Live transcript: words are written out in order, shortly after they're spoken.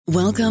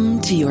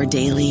Welcome to your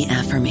daily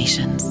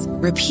affirmations.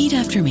 Repeat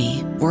after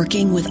me.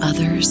 Working with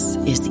others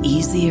is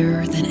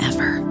easier than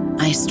ever.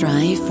 I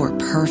strive for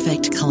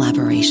perfect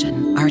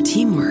collaboration. Our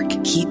teamwork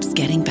keeps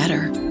getting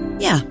better.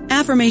 Yeah,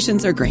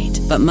 affirmations are great,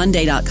 but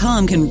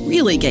Monday.com can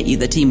really get you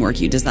the teamwork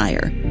you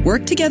desire.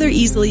 Work together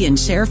easily and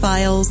share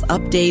files,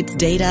 updates,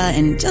 data,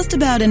 and just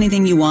about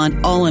anything you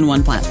want all in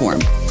one platform.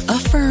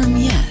 Affirm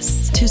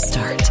yes to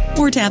start,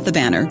 or tap the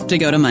banner to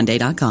go to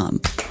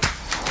Monday.com.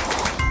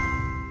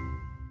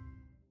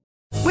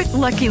 With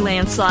Lucky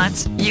Land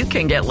Slots, you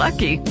can get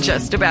lucky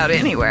just about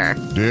anywhere.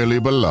 Dearly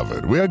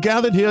beloved, we are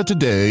gathered here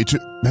today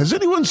to... Has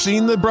anyone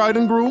seen the bride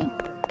and groom?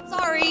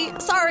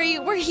 Sorry,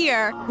 we're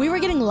here. We were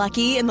getting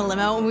lucky in the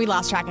limo and we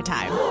lost track of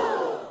time.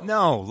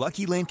 No,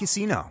 Lucky Land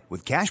Casino,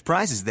 with cash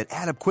prizes that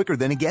add up quicker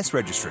than a guest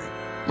registry.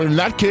 In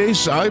that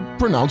case, I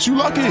pronounce you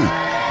lucky.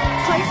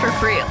 Play for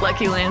free at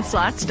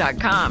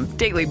LuckyLandSlots.com.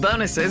 Daily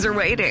bonuses are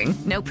waiting.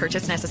 No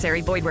purchase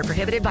necessary. Void where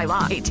prohibited by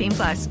law.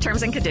 18+.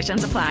 Terms and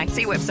conditions apply.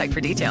 See website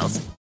for details.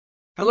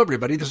 Hello,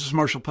 everybody. This is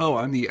Marshall Poe.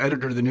 I'm the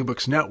editor of the New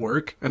Books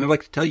Network, and I'd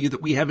like to tell you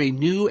that we have a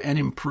new and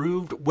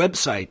improved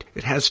website.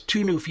 It has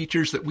 2 new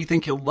features that we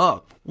think you'll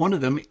love. One of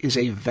them is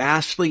a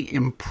vastly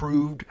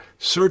improved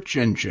search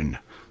engine,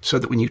 so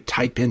that when you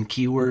type in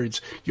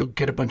keywords, you'll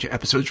get a bunch of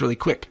episodes really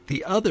quick.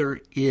 The other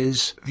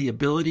is the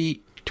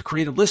ability to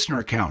create a listener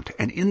account.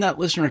 And in that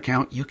listener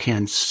account, you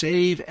can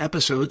save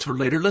episodes for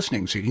later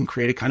listening. So you can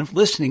create a kind of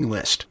listening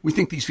list. We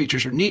think these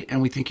features are neat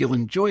and we think you'll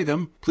enjoy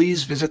them.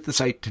 Please visit the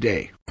site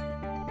today.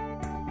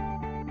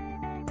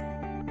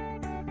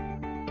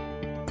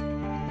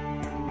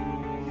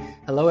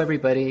 Hello,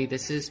 everybody.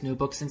 This is New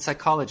Books in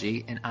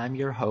Psychology, and I'm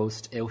your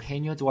host,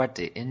 Eugenio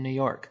Duarte in New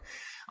York.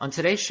 On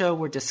today's show,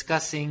 we're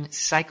discussing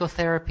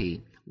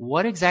psychotherapy.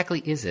 What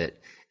exactly is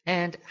it?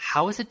 And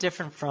how is it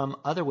different from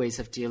other ways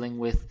of dealing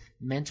with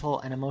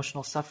mental and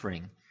emotional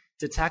suffering?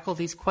 To tackle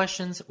these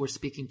questions, we're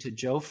speaking to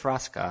Joe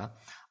Frasca,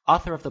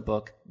 author of the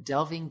book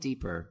Delving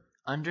Deeper,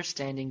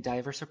 Understanding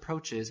Diverse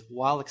Approaches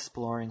While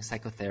Exploring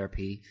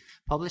Psychotherapy,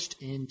 published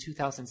in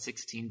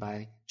 2016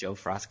 by Joe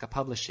Frasca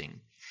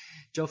Publishing.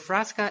 Joe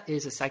Frasca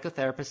is a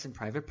psychotherapist in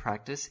private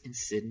practice in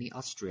Sydney,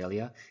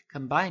 Australia,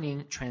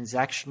 combining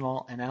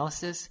transactional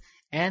analysis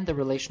and the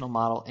relational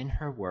model in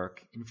her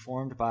work,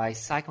 informed by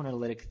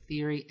psychoanalytic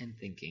theory and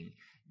thinking.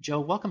 Joe,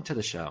 welcome to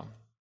the show.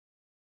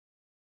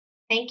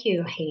 Thank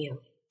you, Eugenio.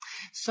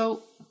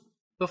 So,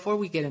 before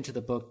we get into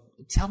the book,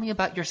 tell me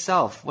about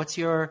yourself. What's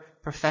your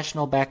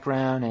professional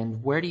background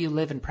and where do you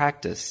live and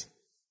practice?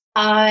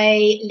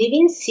 I live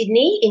in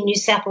Sydney in New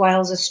South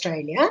Wales,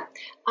 Australia,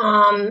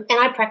 and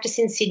I practice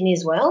in Sydney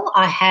as well.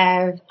 I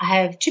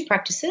have 2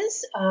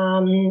 practices.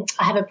 I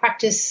have a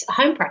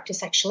home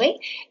practice actually,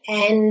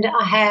 and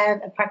I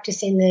have a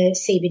practice in the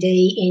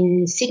CBD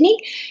in Sydney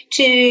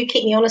to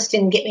keep me honest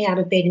and get me out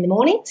of bed in the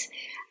mornings.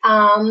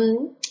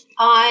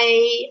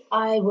 I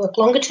work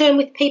longer term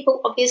with people,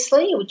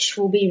 obviously, which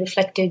will be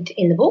reflected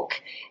in the book,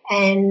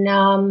 and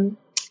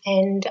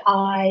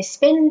I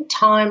spend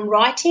time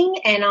writing,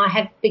 and I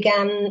have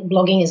begun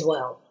blogging as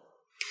well.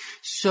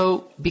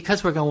 So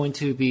because we're going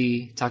to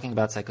be talking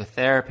about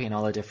psychotherapy and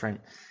all the different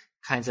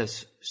kinds of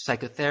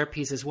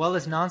psychotherapies as well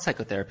as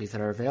non-psychotherapies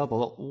that are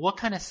available, what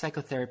kind of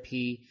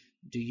psychotherapy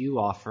do you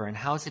offer, and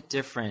how is it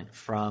different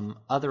from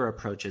other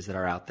approaches that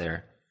are out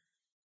there?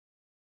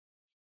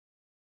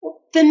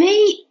 For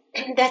me,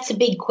 that's a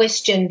big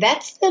question.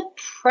 That's the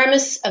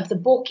premise of the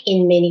book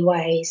in many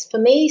ways. For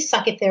me,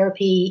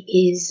 psychotherapy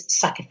is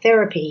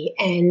psychotherapy,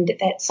 and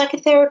that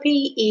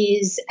psychotherapy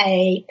is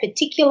a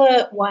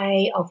particular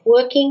way of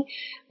working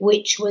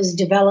which was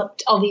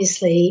developed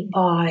obviously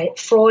by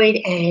Freud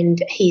and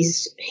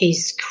his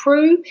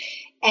crew,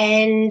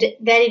 and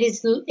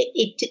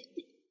that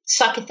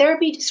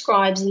psychotherapy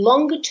describes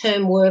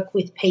longer-term work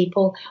with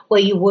people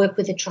where you work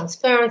with the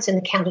transference and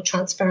the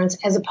counter-transference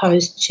as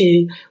opposed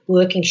to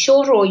working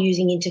shorter or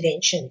using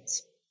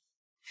interventions.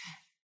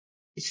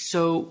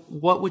 So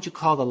what would you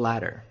call the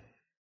latter?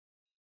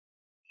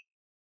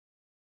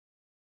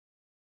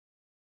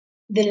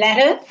 The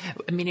latter?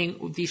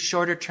 Meaning these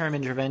shorter-term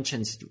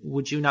interventions,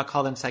 would you not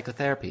call them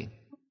psychotherapy?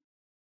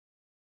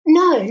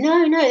 No.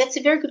 That's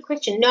a very good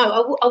question.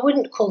 No, I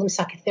wouldn't call them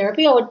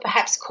psychotherapy. I would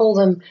perhaps call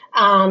them,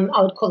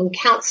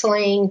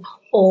 counselling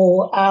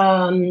or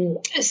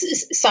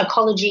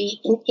psychology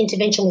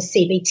intervention with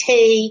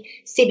CBT.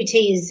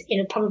 CBT is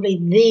probably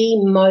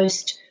the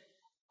most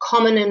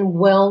common and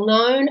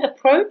well-known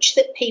approach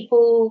that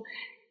people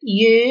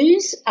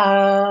use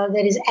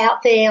that is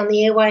out there on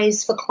the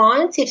airways for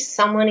clients. If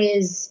someone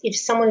is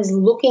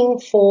looking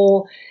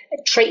for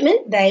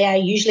treatment, they are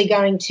usually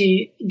going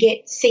to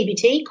get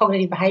CBT,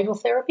 cognitive behavioural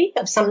therapy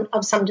of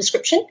some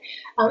description,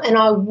 and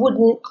I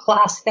wouldn't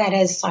class that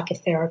as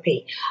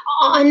psychotherapy.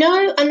 I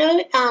know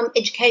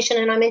education,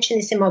 and I mention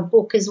this in my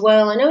book as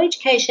well. I know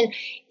education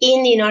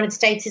in the United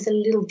States is a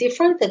little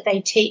different, that they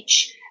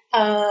teach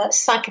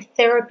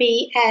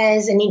psychotherapy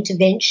as an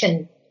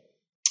intervention.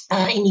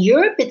 In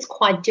Europe, it's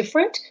quite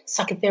different.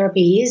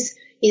 Psychotherapy is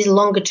is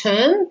longer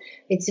term.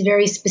 It's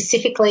very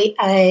specifically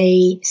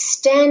a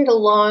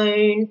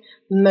standalone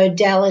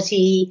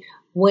modality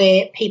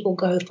where people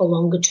go for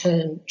longer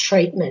term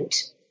treatment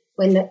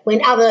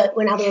when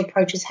other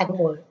approaches haven't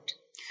worked.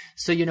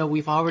 So,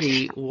 we've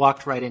already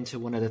walked right into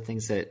one of the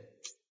things that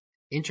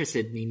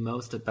interested me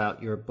most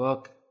about your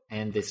book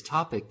and this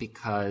topic,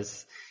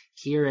 because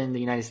here in the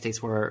United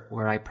States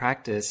where I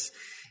practice,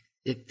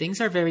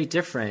 things are very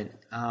different.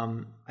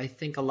 I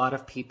think a lot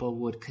of people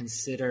would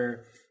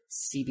consider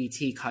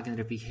CBT,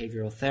 cognitive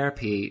behavioral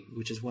therapy,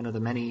 which is one of the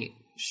many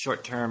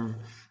short-term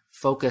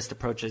focused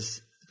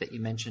approaches that you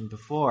mentioned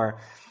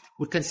before,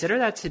 would consider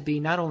that to be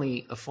not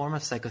only a form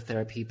of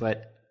psychotherapy,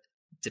 but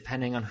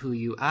depending on who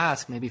you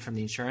ask, maybe from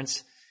the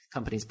insurance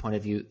company's point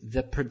of view,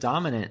 the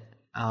predominant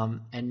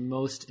and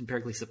most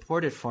empirically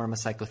supported form of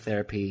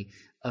psychotherapy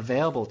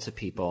available to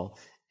people.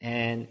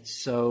 And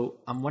so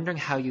I'm wondering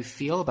how you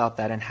feel about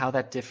that and how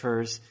that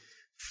differs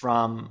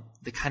from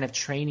the kind of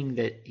training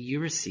that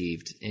you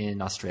received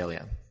in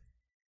Australia.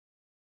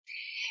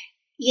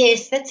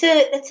 Yes, that's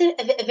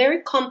a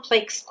very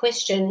complex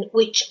question,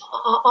 which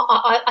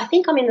I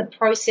think I'm in the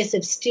process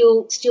of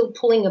still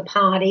pulling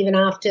apart, even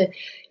after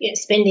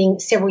spending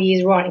several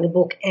years writing a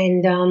book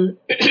and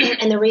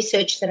and the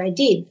research that I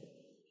did.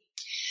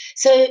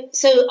 So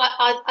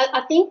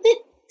I think that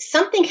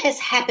something has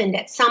happened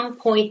at some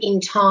point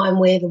in time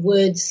where the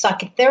word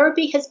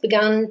psychotherapy has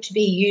begun to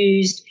be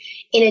used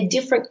in a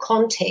different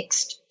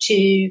context to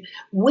in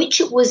which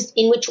it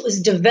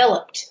was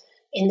developed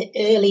in the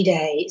early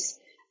days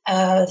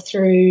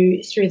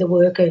through the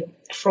work of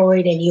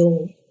Freud and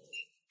Jung.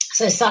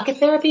 So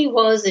psychotherapy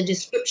was a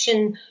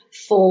description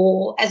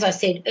for, as I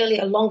said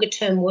earlier,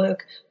 longer-term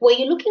work where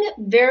you're looking at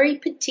very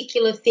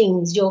particular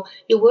things. You're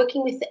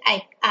working with the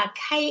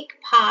archaic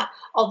part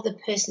of the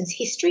person's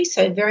history,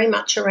 so very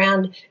much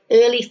around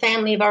early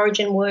family of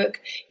origin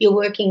work. You're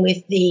working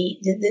with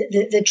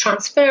the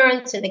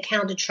transference and the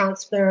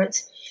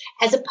counter-transference,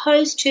 as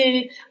opposed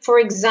to, for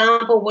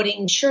example, what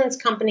insurance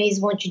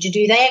companies want you to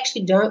do. They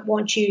actually don't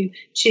want you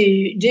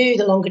to do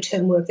the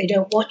longer-term work. They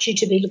don't want you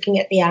to be looking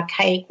at the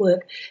archaic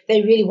work.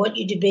 They really want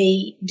you to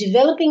be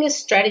developing a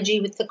strategy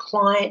with the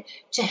client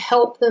to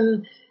help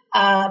them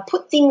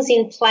put things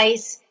in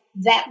place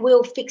that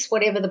will fix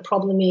whatever the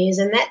problem is,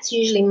 and that's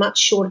usually much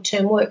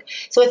shorter-term work.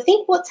 So I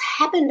think what's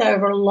happened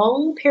over a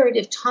long period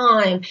of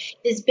time,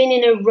 there's been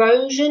an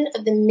erosion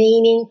of the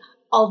meaning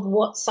of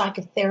what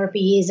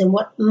psychotherapy is, and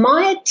what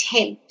my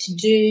attempt to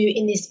do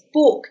in this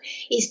book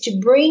is to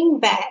bring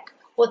back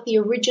what the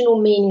original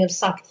meaning of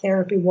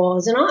psychotherapy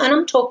was. And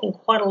I'm talking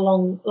quite a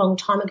long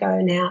time ago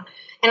now.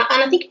 And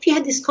I think if you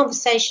had this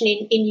conversation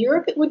in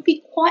Europe, it would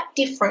be quite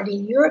different.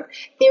 In Europe,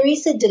 there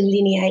is a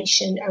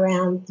delineation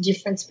around the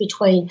difference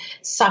between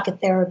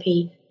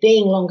psychotherapy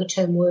being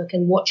longer-term work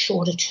and what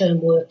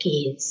shorter-term work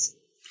is.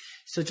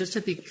 So just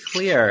to be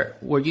clear,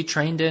 were you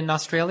trained in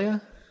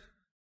Australia?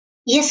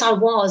 Yes, I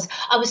was.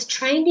 I was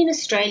trained in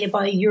Australia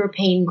by a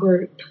European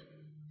group.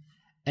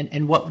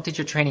 And what did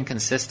your training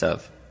consist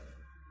of?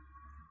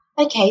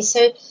 Okay, so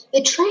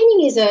the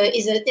training is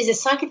a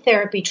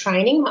psychotherapy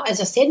training.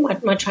 As I said,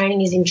 my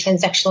training is in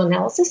transactional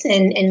analysis,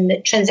 and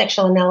the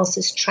transactional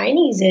analysis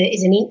training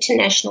is an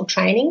international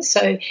training.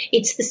 So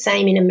it's the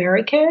same in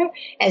America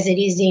as it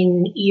is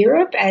in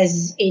Europe,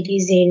 as it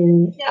is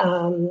in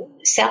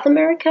South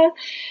America,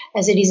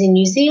 as it is in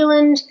New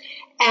Zealand.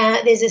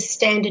 There's a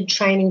standard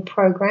training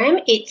program.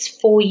 It's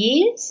 4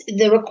 years.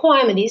 The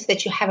requirement is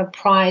that you have a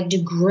prior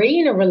degree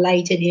in a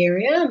related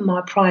area.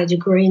 My prior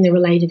degree in the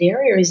related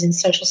area is in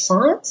social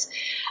science.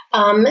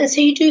 And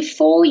so you do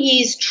 4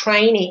 years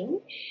training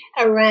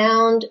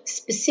around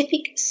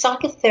specific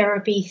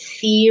psychotherapy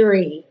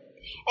theory.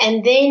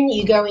 And then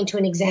you go into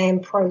an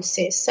exam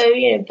process. So,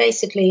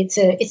 basically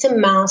it's a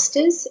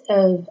master's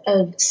of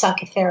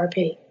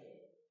psychotherapy.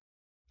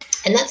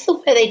 And that's the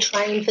way they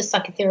train for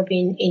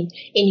psychotherapy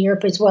in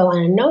Europe as well.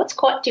 And I know it's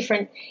quite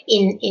different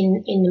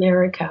in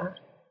America.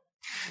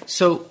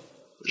 So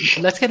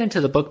let's get into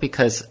the book,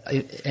 because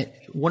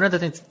one of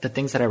the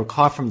things that I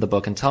recall from the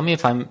book, and tell me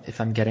if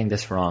I'm getting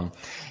this wrong,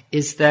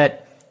 is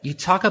that you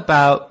talk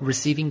about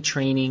receiving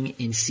training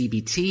in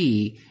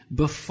CBT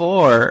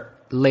before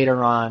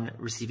later on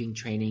receiving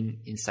training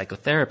in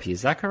psychotherapy.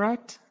 Is that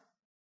correct?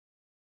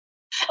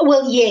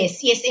 Well,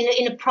 yes.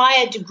 In a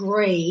prior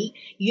degree,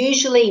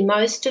 usually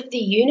most of the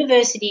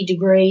university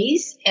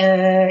degrees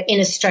in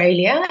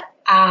Australia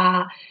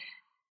are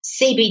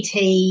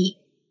CBT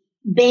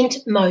bent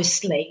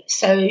mostly.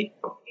 So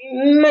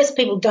most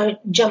people don't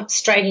jump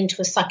straight into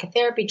a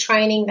psychotherapy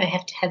training. They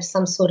have to have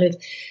some sort of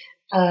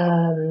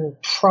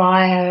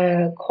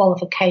prior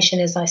qualification,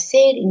 as I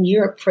said. In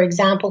Europe, for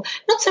example,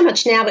 not so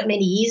much now, but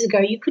many years ago,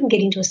 you couldn't get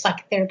into a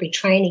psychotherapy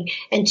training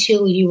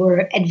until you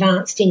were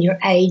advanced in your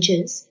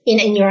ages,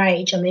 in your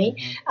age, I mean.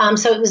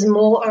 So it was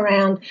more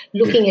around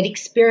looking at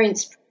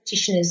experienced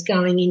practitioners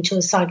going into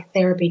a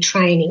psychotherapy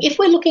training. If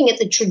we're looking at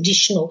the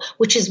traditional,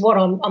 which is what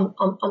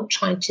I'm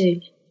trying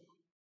to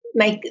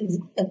make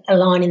a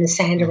line in the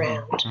sand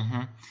around.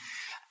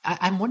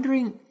 I'm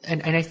wondering,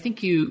 and I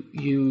think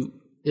you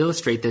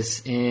illustrate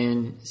this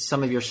in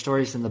some of your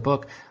stories in the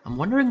book. I'm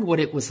wondering what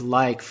it was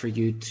like for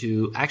you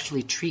to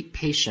actually treat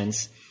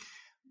patients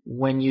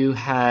when you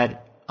had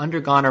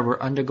undergone or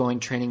were undergoing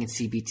training in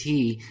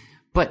CBT,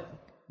 but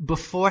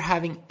before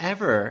having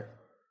ever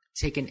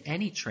taken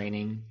any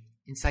training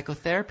in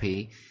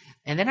psychotherapy.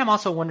 And then I'm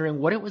also wondering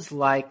what it was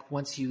like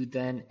once you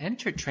then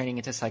entered training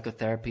into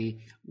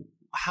psychotherapy.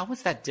 How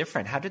was that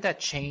different? How did that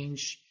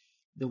change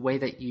the way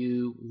that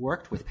you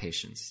worked with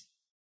patients?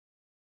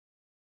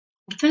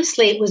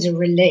 Firstly, it was a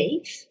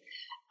relief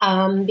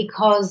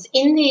because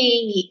in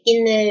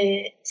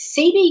the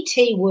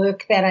CBT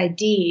work that I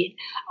did,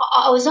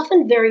 I was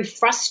often very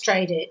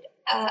frustrated.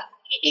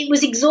 It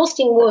was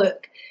exhausting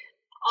work.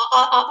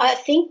 I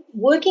think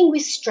working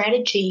with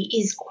strategy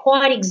is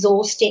quite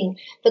exhausting.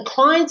 The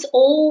client's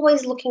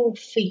always looking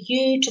for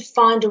you to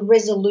find a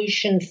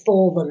resolution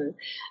for them.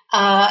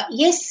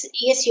 Yes,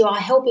 you are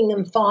helping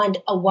them find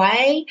a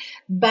way,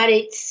 but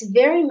it's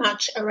very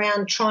much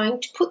around trying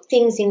to put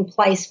things in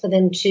place for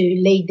them to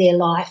lead their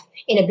life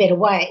in a better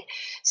way.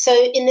 So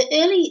in the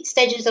early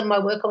stages of my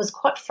work, I was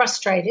quite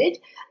frustrated.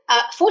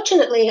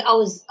 Fortunately, I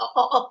was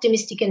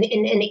optimistic and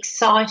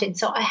excited,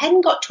 so I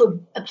hadn't got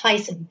to a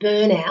place of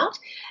burnout,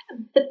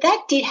 but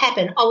that did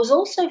happen. I was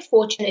also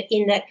fortunate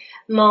in that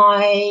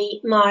my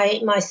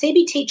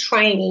CBT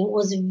training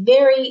was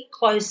very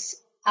closely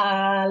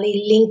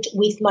linked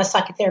with my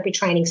psychotherapy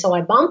training, so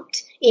I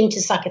bumped into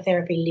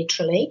psychotherapy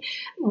literally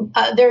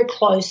very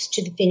close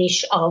to the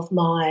finish of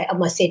my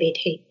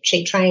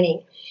CBT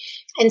training.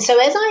 And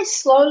so as I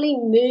slowly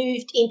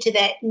moved into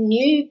that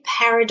new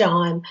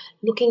paradigm,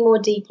 looking more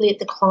deeply at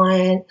the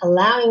client,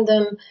 allowing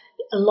them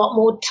a lot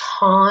more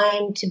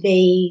time to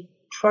be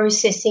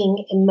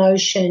processing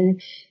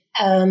emotion,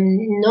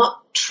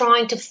 not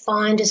trying to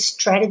find a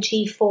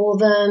strategy for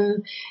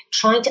them,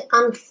 trying to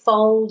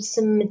unfold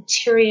some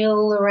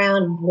material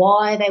around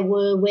why they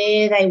were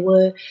where they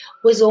were,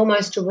 was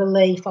almost a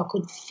relief. I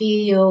could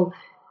feel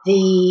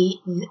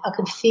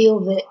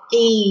the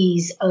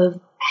ease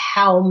of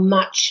how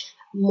much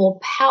more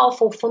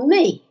powerful for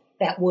me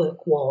that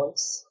work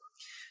was.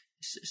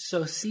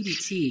 So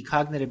CBT,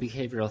 cognitive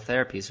behavioral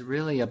therapy, is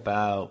really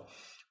about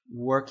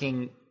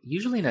working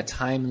usually in a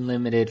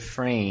time-limited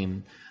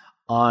frame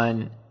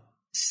on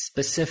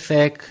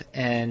specific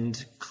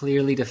and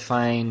clearly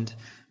defined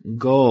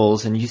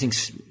goals and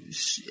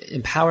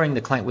empowering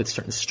the client with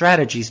certain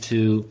strategies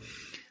to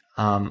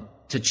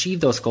achieve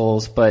those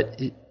goals.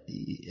 But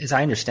as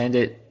I understand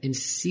it, in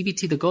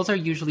CBT, the goals are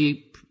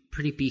usually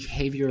pretty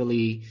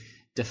behaviorally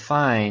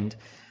defined.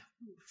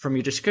 From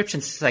your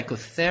description,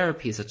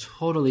 psychotherapy is a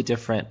totally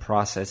different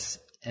process,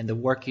 and the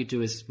work you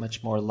do is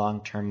much more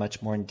long-term,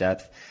 much more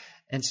in-depth.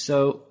 And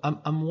so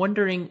I'm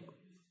wondering,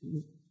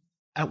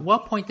 at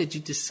what point did you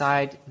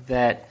decide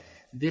that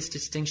this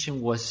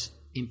distinction was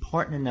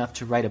important enough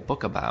to write a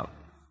book about?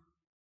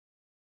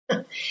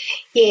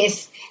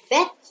 Yes,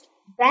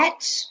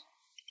 that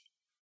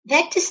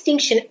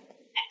distinction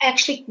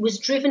actually was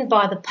driven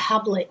by the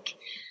public.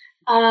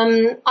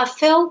 I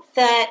felt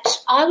that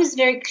I was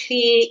very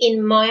clear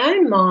in my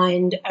own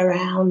mind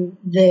around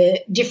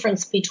the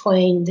difference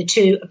between the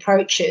two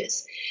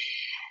approaches.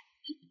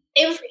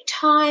 Every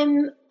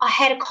time I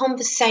had a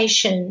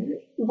conversation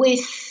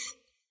with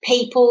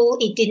people,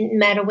 it didn't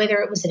matter whether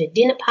it was at a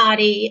dinner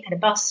party, at a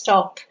bus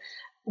stop,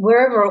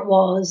 wherever it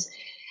was,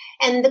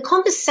 and the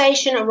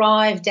conversation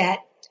arrived at,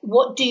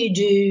 what do you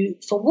do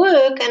for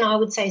work? And I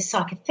would say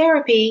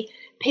psychotherapy.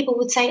 People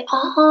would say,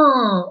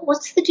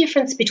 what's the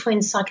difference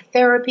between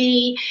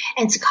psychotherapy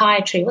and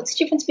psychiatry? What's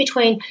the difference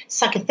between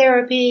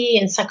psychotherapy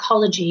and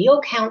psychology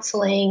or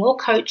counselling or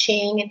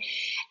coaching?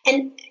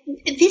 And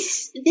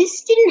this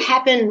didn't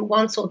happen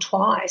once or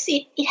twice.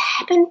 It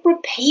happened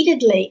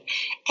repeatedly.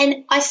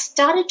 And I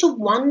started to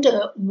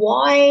wonder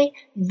why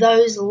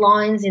those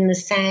lines in the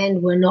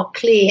sand were not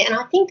clear. And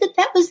I think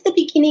that was the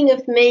beginning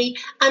of me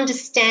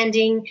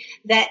understanding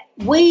that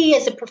we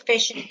as a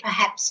profession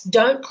perhaps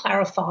don't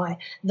clarify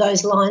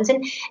those lines.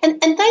 And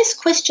those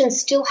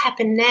questions still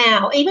happen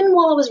now. Even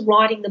while I was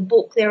writing the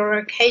book, there were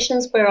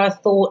occasions where I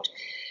thought,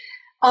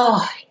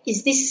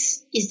 is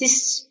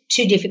this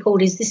too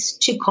difficult? Is this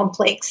too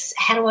complex?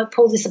 How do I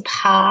pull this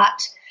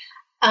apart?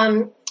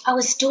 I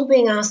was still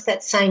being asked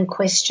that same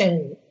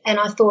question, and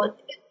I thought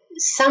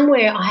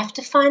somewhere I have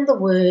to find the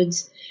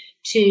words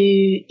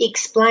to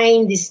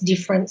explain this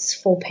difference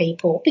for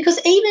people,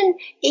 because even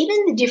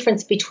the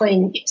difference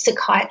between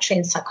psychiatry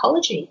and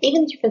psychology,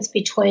 even the difference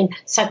between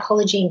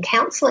psychology and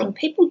counselling,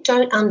 people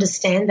don't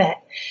understand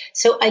that.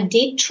 So I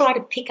did try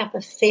to pick up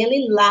a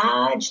fairly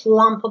large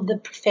lump of the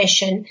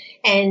profession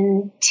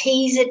and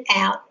tease it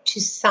out to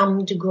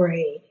some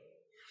degree.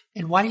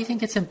 And why do you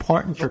think it's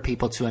important for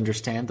people to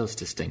understand those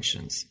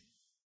distinctions?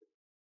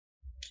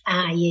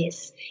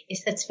 Yes,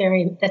 that's a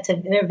very,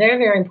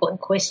 very important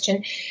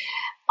question.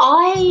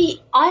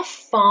 I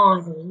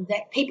find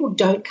that people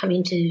don't come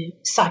into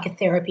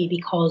psychotherapy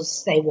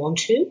because they want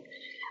to.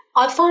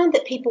 I find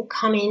that people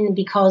come in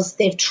because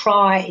they've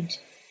tried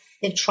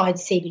They've tried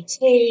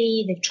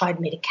CBT, they've tried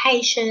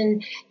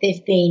medication,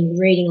 they've been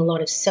reading a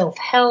lot of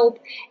self-help.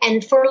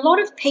 And for a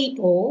lot of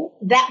people,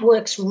 that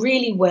works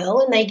really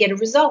well and they get a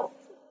result.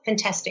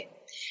 Fantastic.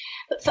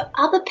 But for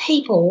other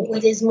people where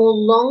there's more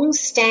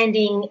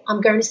long-standing,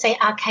 I'm going to say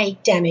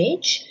archaic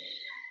damage,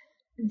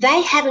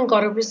 they haven't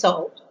got a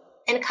result.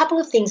 And a couple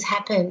of things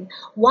happen.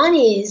 One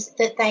is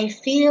that they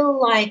feel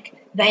like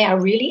they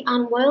are really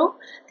unwell.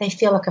 They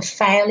feel like a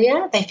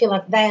failure. They feel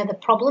like they are the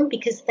problem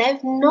because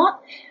they've not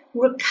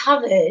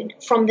recovered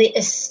from the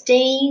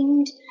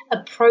esteemed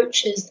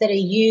approaches that are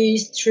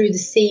used through the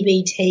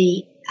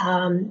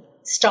CBT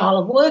style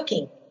of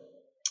working.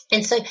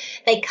 And so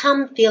they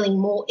come feeling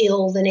more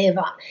ill than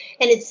ever.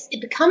 And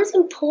it becomes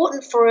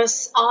important for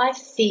us, I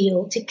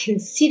feel, to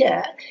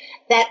consider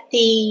that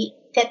the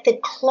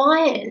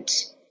client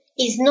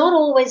is not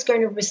always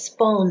going to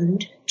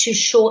respond to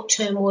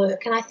short-term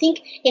work. And I think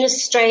in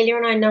Australia,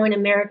 and I know in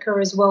America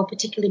as well,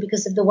 particularly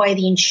because of the way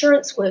the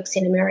insurance works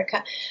in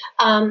America,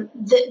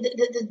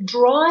 the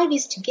drive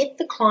is to get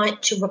the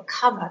client to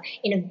recover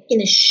in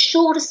the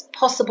shortest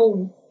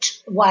possible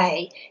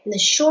way, in the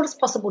shortest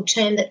possible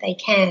term that they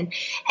can.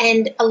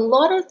 And a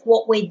lot of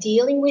what we're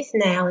dealing with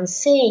now and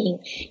seeing,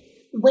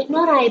 we're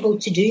not able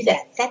to do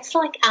that. That's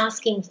like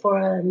asking for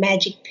a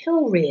magic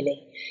pill,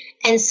 really.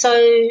 And so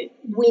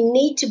we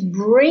need to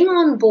bring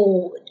on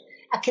board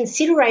a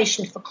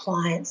consideration for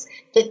clients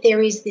that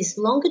there is this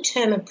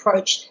longer-term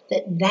approach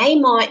that they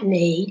might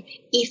need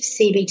if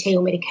CBT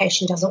or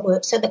medication doesn't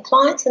work, so the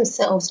clients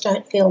themselves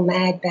don't feel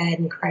mad, bad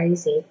and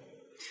crazy.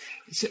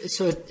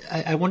 So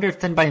I wonder if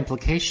then by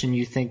implication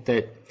you think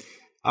that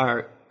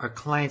our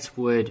clients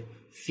would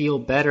feel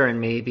better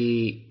and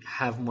maybe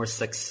have more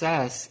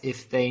success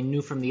if they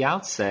knew from the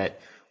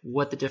outset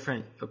what the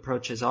different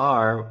approaches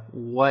are,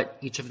 what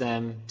each of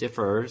them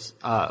differs,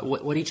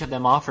 what each of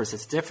them offers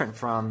that's different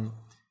from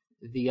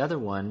the other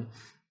one,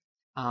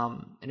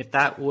 and if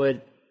that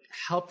would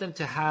help them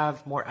to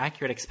have more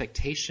accurate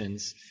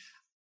expectations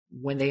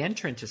when they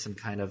enter into some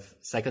kind of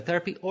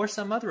psychotherapy or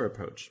some other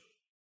approach.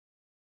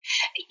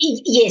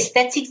 Yes,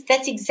 that's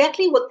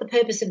exactly what the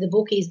purpose of the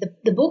book is.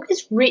 The book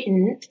is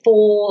written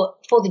for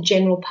the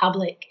general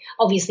public.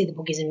 Obviously, the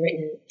book isn't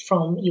written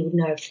from, you would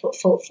know,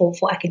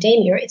 for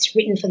academia. It's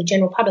written for the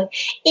general public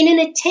in an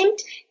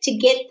attempt to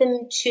get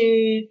them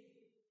to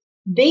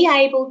be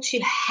able to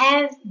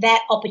have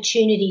that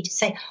opportunity to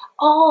say,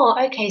 oh,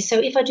 okay, so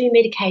if I do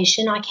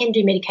medication, I can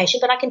do medication,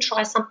 but I can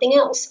try something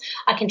else.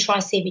 I can try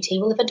CBT.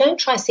 Well, if I don't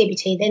try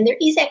CBT, then there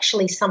is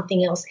actually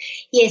something else.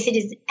 Yes, it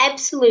is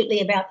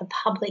absolutely about the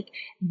public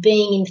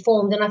being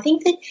informed. And I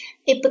think that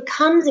it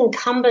becomes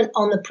incumbent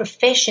on the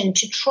profession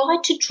to try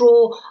to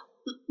draw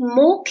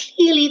more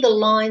clearly the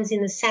lines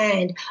in the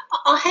sand.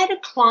 I had a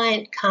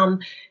client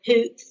come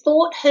who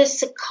thought her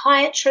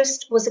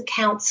psychiatrist was a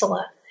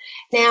counsellor.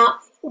 Now,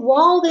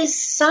 while there's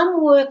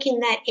some work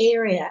in that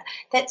area,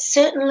 that's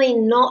certainly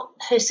not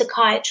her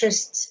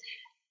psychiatrist's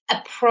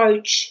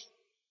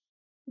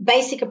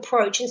basic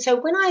approach. And so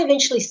when I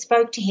eventually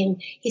spoke to him,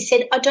 he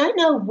said, I don't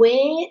know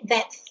where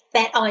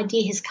that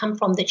idea has come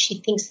from that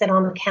she thinks that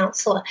I'm a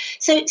counsellor.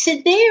 So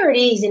there it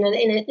is in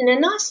a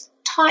nice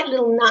tight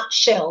little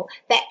nutshell,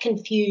 that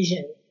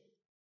confusion.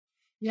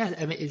 Yeah,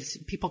 I mean,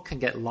 people can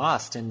get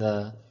lost in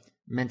the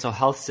mental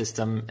health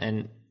system,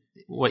 and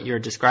what you're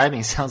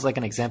describing sounds like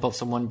an example of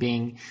someone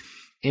being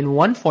in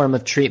one form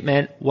of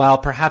treatment while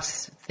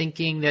perhaps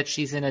thinking that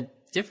she's in a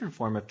different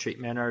form of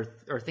treatment,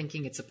 or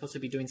thinking it's supposed to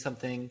be doing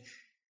something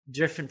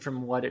different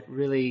from what it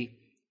really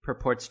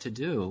purports to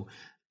do.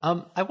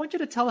 I want you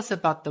to tell us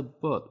about the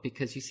book,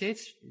 because you say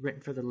it's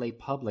written for the lay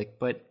public,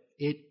 but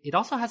it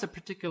also has a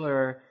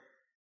particular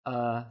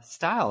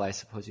style, I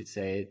suppose you'd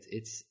say.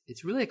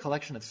 It's really a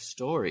collection of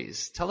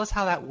stories. Tell us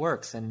how that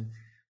works and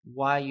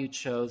why you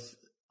chose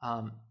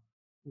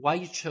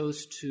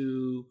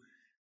to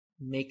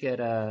make it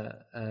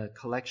a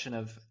collection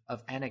of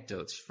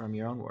anecdotes from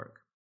your own work.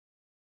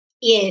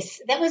 Yes,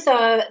 that was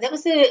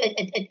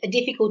a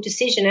difficult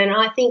decision, and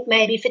I think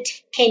maybe for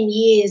 10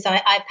 years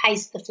I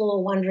paced the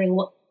floor wondering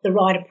what the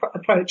right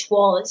approach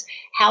was,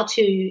 how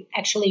to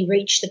actually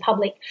reach the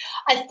public.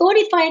 I thought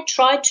if I had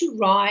tried to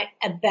write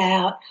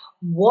about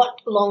what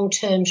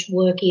long-term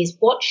work is,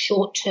 what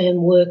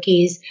short-term work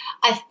is,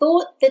 I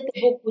thought that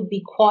the book would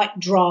be quite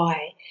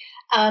dry.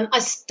 I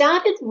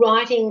started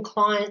writing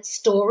client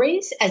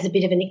stories as a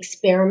bit of an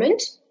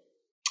experiment,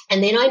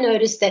 and then I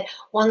noticed that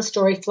one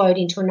story flowed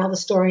into another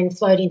story and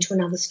flowed into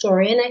another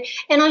story,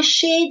 and I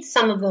shared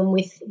some of them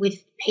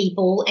with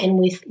people and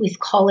with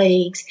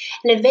colleagues,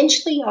 and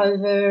eventually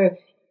over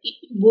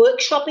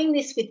workshopping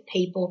this with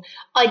people,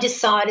 I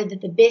decided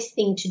that the best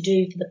thing to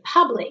do for the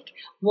public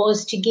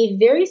was to give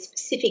very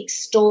specific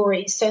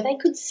stories so they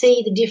could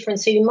see the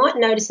difference. So you might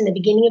notice in the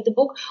beginning of the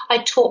book, I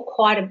talk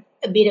quite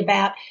a bit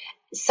about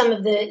some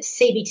of the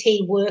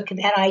CBT work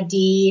that I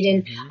did,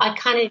 and I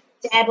kind of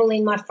dabble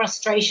in my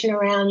frustration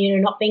around,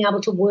 not being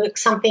able to work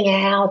something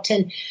out,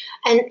 and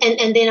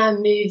then I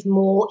move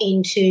more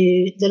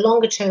into the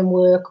longer term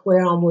work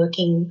where I'm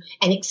working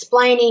and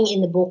explaining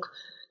in the book,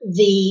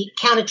 the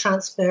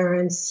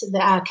countertransference,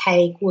 the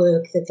archaic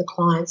work that the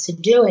clients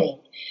are doing.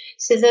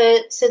 So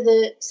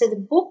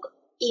the book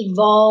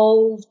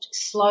evolved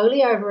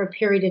slowly over a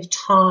period of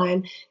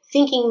time,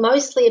 thinking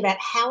mostly about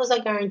how was I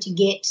going to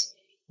get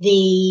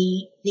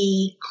the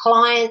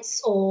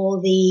clients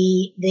or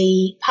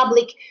the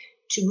public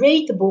to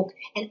read the book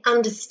and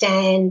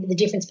understand the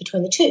difference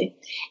between the two.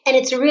 And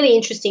it's really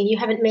interesting. You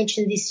haven't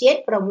mentioned this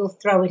yet, but I will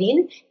throw it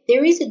in.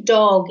 There is a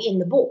dog in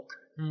the book.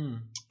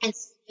 And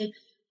so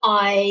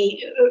I,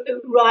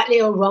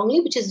 rightly or wrongly,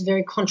 which is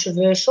very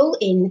controversial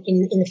in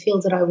the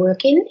field that I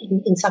work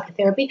in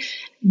psychotherapy,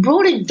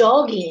 brought a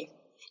dog in.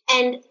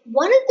 And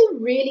one of the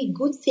really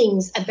good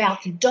things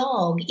about the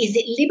dog is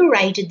it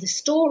liberated the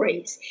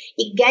stories.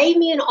 It gave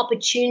me an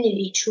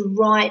opportunity to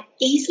write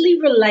easily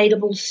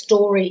relatable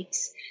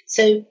stories.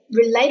 So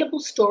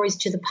relatable stories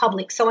to the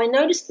public. So I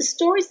noticed the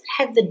stories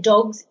that have the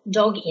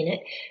dog in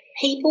it,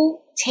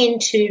 people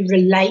tend to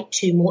relate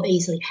to more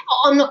easily.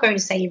 I'm not going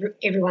to say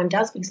everyone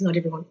does, because not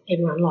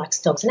everyone likes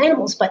dogs and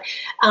animals, but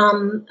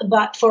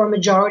for a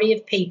majority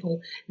of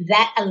people,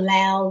 that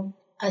allowed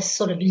a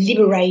sort of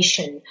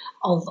liberation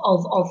of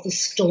the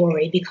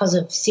story because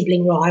of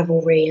sibling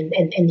rivalry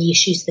and the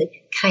issues that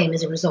came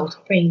as a result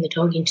of bringing the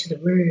dog into the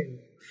room.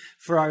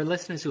 For our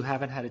listeners who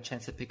haven't had a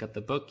chance to pick up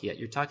the book yet,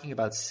 you're talking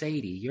about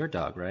Sadie, your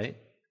dog, right?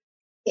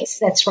 Yes,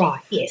 that's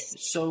right, yes.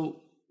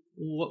 So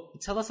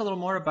tell us a little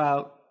more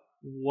about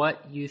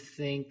what you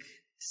think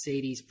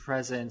Sadie's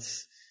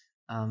presence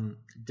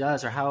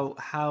does, or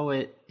how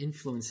it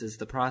influences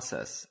the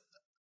process.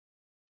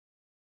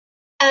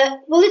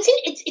 Well,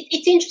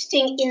 it's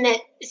interesting in that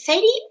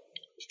Sadie,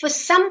 for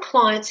some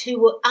clients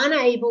who were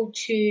unable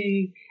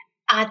to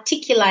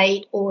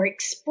articulate or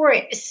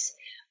express,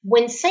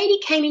 when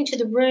Sadie came into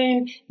the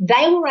room,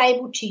 they were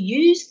able to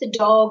use the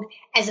dog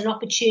as an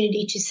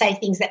opportunity to say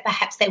things that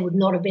perhaps they would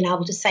not have been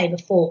able to say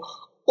before.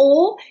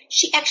 Or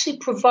she actually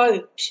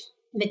provoked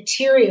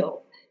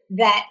material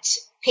that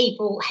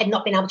people had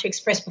not been able to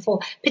express before,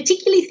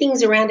 particularly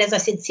things around, as I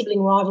said,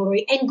 sibling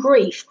rivalry and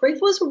grief. Grief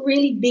was a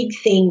really big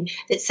thing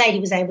that Sadie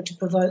was able to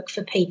provoke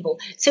for people.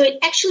 So it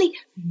actually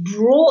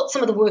brought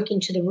some of the work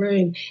into the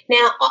room.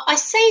 Now, I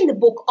say in the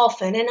book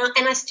often, and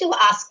I still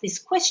ask this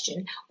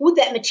question, would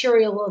that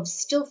material have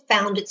still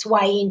found its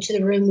way into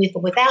the room with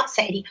or without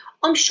Sadie?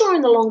 I'm sure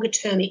in the longer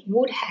term it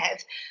would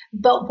have.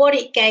 But what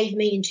it gave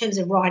me in terms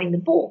of writing the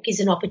book is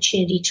an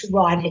opportunity to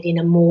write it in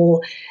a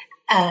more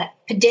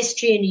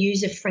pedestrian,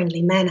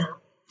 user-friendly manner.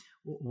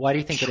 Why do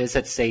you think it is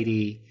that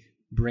Sadie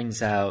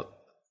brings out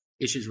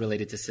issues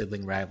related to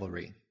sibling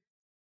rivalry?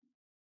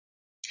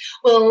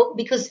 Well,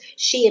 because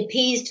she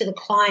appears to the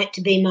client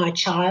to be my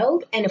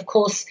child, and of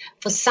course,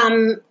 for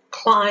some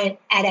client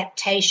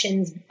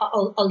adaptations,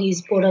 I'll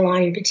use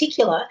borderline in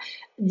particular,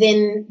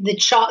 then the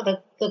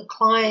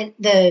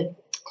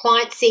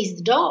client sees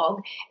the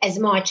dog as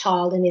my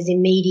child, and there's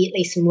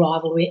immediately some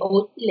rivalry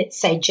or, let's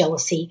say,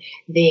 jealousy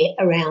there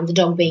around the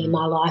dog being in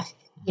my life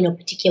in a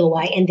particular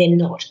way, and they're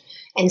not.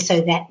 And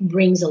so that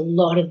brings a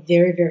lot of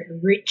very, very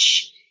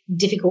rich,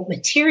 difficult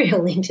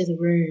material into the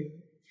room.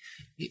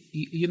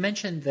 You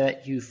mentioned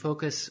that you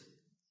focus,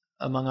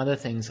 among other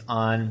things,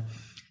 on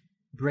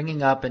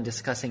bringing up and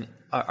discussing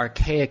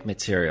archaic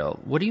material.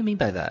 What do you mean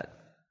by that?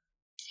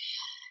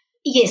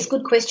 Yes,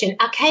 good question.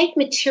 Archaic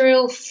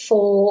material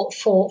for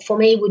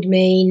me would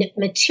mean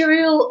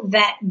material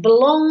that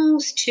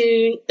belongs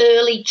to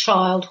early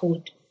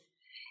childhood.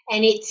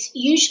 And it's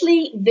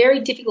usually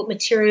very difficult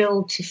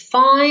material to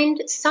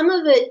find. Some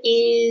of it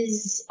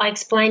is, I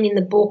explain in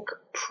the book,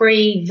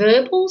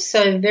 pre-verbal,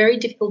 so very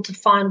difficult to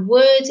find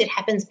words. It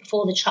happens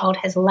before the child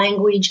has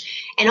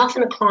language. And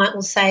often a client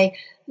will say,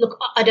 look,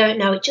 I don't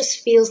know, it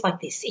just feels like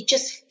this. It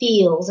just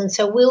feels. And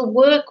so we'll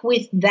work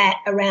with that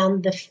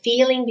around the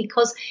feeling,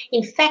 because,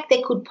 in fact,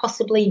 there could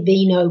possibly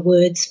be no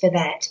words for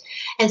that.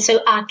 And so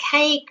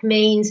archaic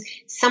means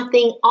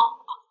something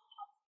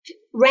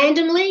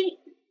randomly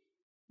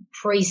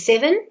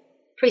pre-7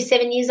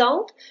 years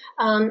old.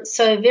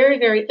 So very,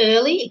 very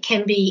early. It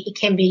can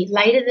be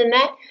later than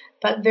that,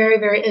 but very,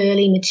 very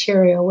early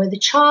material where the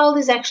child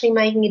is actually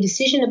making a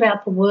decision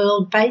about the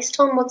world based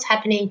on what's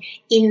happening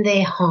in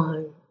their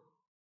home.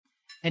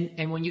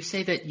 And when you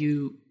say that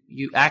you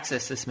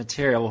access this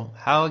material,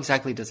 how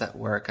exactly does that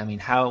work? I mean,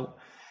 how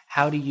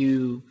do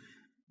you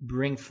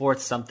bring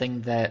forth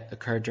something that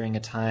occurred during a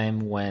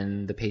time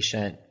when the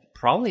patient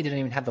probably didn't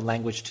even have the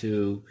language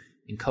to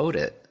encode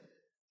it?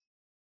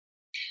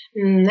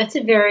 That's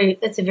a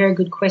very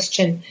good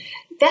question.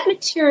 That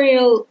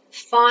material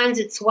finds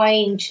its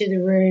way into the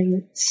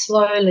room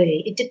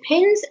slowly. It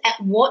depends at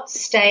what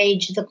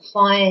stage the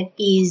client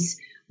is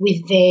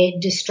with their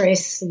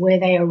distress, where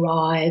they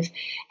arrive,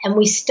 and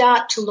we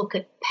start to look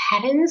at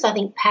patterns. I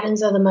think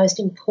patterns are the most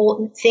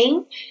important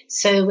thing.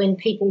 So when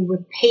people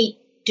repeat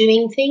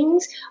doing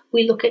things,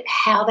 we look at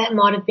how that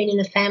might have been in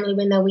the family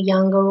when they were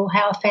younger, or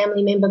how a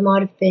family member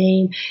might have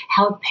been,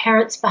 how a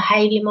parent's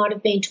behaviour might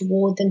have been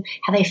toward them,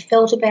 how they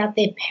felt about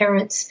their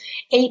parents,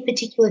 any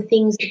particular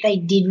things that they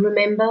did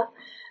remember.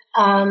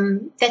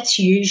 That's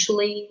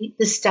usually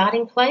the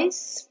starting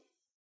place.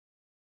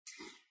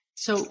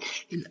 So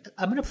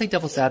I'm going to play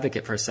devil's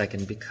advocate for a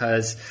second,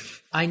 because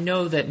I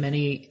know that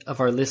many of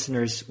our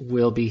listeners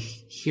will be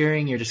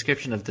hearing your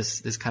description of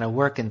this kind of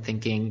work and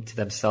thinking to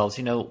themselves,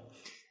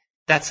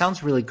 that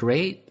sounds really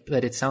great,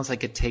 but it sounds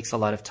like it takes a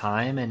lot of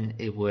time and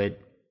it would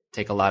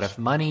take a lot of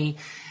money.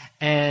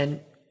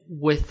 And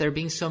with there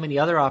being so many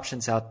other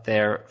options out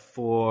there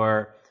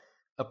for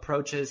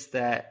approaches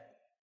that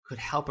could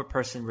help a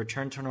person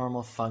return to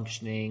normal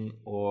functioning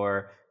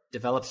or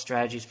develop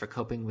strategies for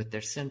coping with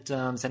their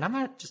symptoms. And I'm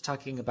not just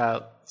talking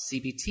about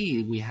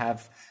CBT. We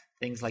have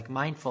things like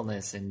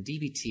mindfulness and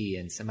DBT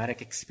and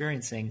somatic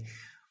experiencing.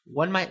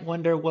 One might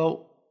wonder,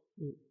 well,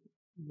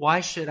 why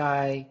should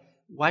I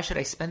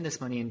spend this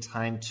money and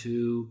time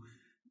to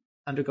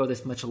undergo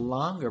this much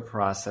longer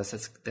process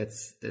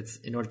that's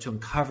in order to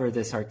uncover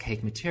this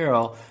archaic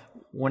material,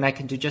 when I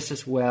can do just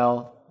as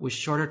well with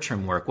shorter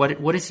term work?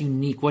 What is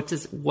unique? What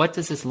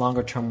does this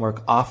longer term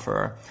work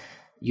offer,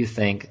 you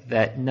think,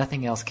 that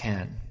nothing else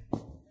can?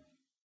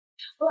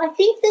 Well, I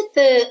think that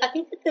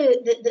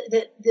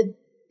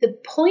the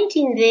point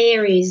in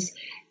there is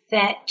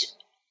that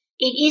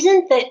it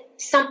isn't that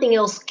something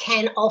else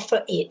can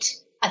offer it.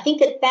 I think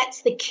that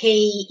that's the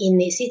key in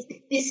this.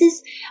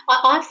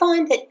 I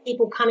find that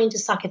people come into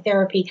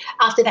psychotherapy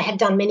after they have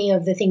done many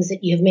of the things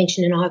that you have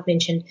mentioned and I've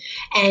mentioned,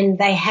 and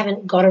they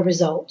haven't got a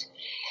result.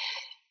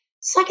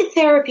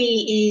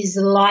 Psychotherapy is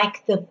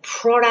like the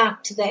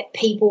product that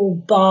people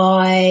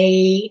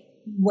buy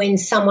when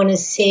someone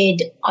has said,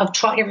 I've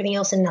tried everything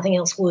else and nothing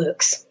else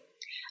works.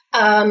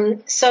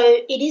 So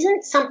it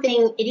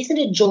isn't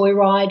a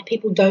joyride.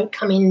 People don't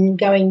come in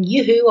going,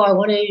 yoo-hoo, I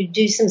want to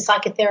do some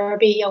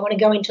psychotherapy. I want to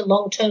go into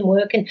long-term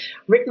work and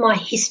rip my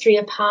history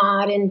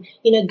apart and,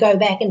 go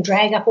back and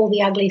drag up all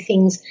the ugly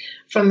things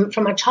from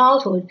my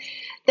childhood.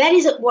 That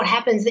isn't what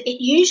happens. It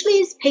usually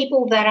is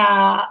people that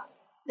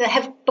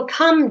have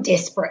become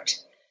desperate,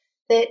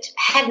 that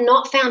have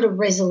not found a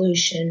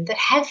resolution, that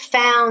have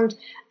found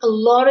a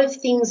lot of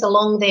things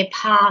along their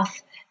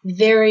path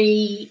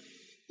very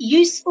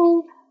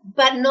useful,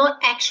 but not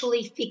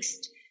actually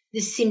fixed the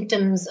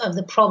symptoms of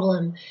the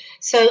problem.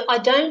 So I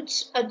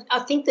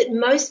think that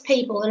most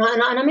people, and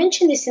I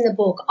mentioned this in the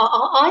book,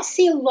 I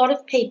see a lot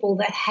of people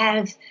that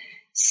have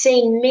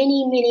seen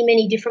many, many,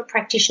 many different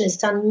practitioners,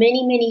 done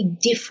many, many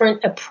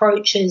different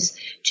approaches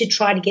to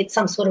try to get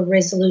some sort of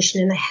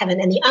resolution, and they haven't.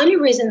 And the only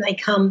reason they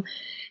come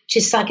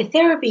to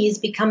psychotherapy is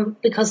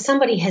because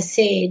somebody has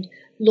said,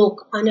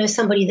 look, I know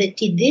somebody that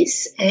did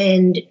this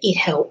and it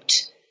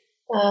helped.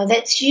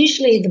 That's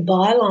usually the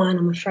byline,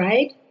 I'm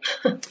afraid.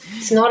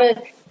 It's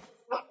not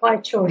by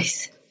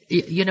choice.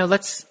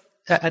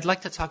 I'd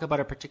like to talk about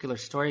a particular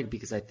story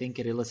because I think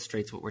it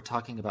illustrates what we're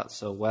talking about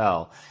so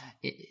well.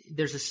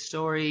 There's a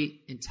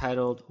story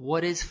entitled,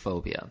 What is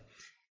Phobia?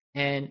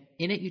 And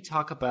in it you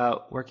talk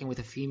about working with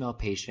a female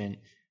patient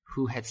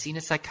who had seen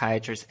a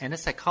psychiatrist and a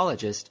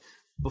psychologist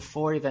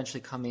before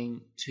eventually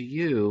coming to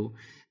you.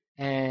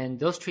 And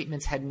those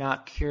treatments had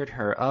not cured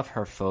her of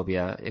her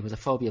phobia. It was a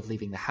phobia of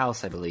leaving the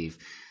house, I believe.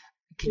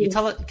 Can you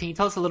tell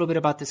us a little bit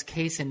about this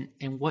case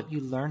and what you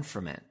learned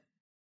from it?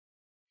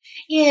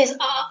 Yes,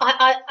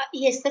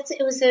 yes.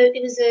 It was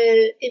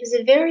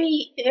a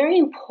very, very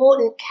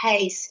important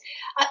case.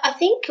 I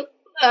think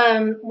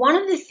one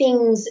of the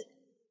things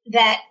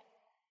that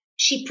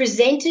she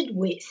presented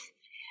with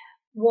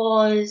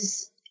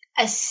was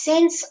a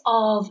sense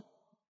of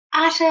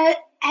utter,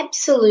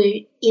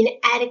 absolute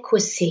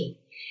inadequacy.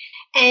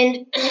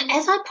 And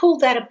as I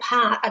pulled that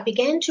apart, I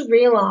began to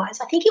realize,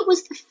 I think it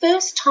was the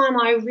first time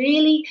I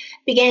really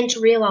began to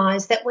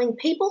realize that when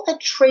people are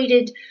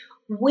treated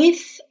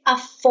with a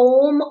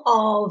form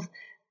of,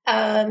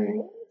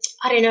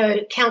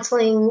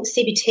 counseling,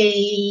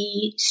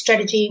 CBT,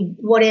 strategy,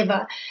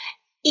 whatever,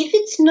 if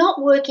it's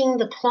not working,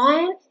 the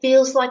client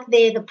feels like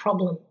they're the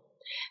problem.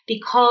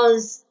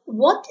 Because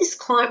what this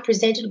client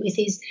presented with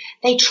is,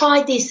 they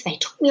tried this, they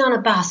took me on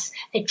a bus,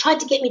 they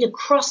tried to get me to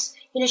cross.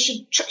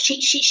 She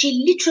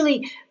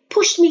literally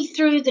pushed me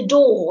through the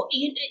door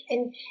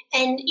and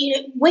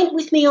went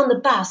with me on the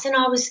bus, and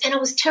I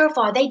was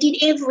terrified. They did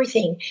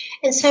everything.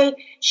 And so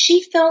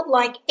she felt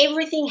like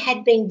everything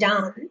had been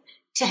done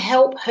to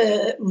help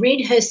her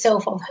rid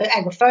herself of her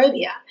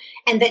agoraphobia,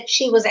 and that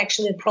she was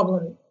actually the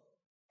problem.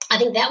 I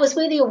think that was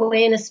where the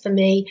awareness for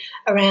me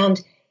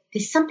around,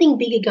 there's something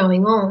bigger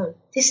going on.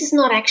 This is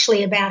not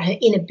actually about her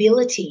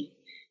inability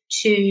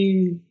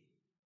to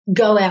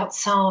go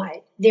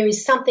outside. There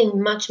is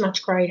something much,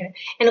 much greater.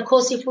 And, of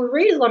course, if we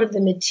read a lot of the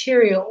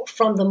material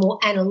from the more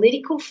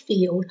analytical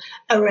field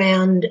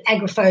around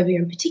agoraphobia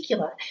in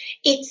particular,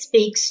 it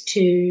speaks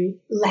to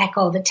lack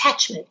of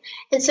attachment.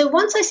 And so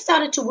once I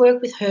started to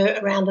work with her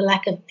around the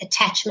lack of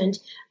attachment,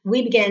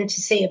 we began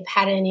to see a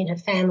pattern in her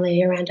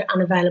family around her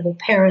unavailable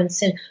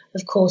parents and,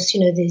 of course,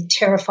 the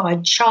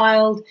terrified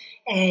child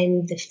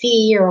and the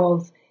fear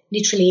of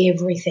literally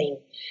everything.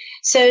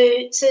 So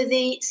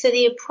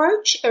the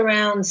approach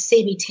around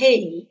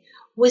CBT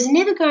was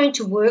never going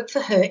to work for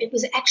her. It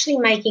was actually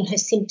making her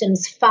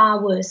symptoms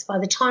far worse. By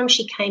the time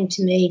she came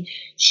to me,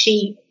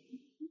 she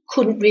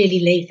couldn't really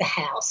leave the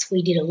house.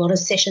 We did a lot of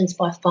sessions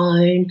by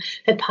phone.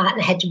 Her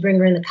partner had to bring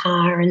her in the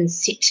car and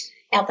sit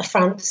out the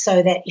front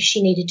so that if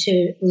she needed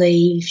to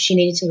leave, she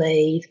needed to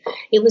leave.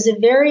 It was a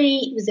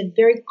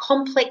very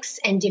complex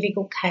and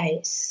difficult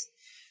case.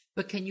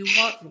 But can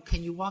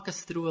you walk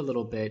us through a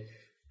little bit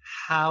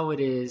how it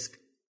is,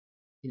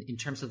 in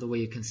terms of the way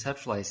you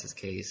conceptualize this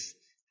case,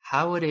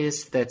 how it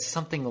is that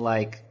something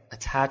like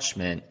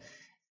attachment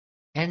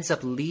ends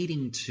up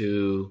leading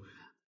to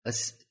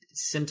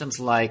symptoms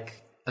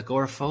like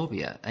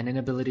agoraphobia, an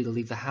inability to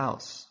leave the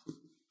house?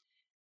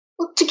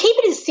 Well, to keep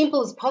it as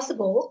simple as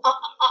possible,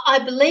 I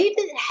believe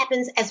that it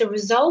happens as a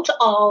result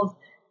of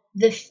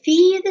the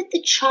fear that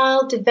the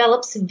child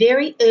develops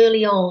very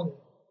early on.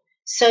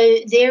 So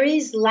there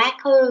is lack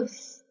of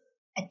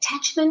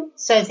attachment,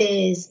 so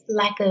there's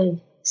lack of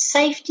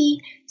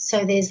safety,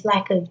 so there's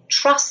lack of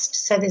trust,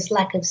 so there's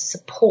lack of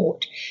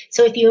support.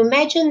 So if you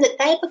imagine that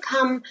they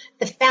become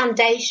the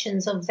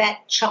foundations of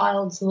that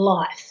child's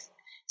life.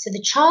 So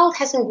the child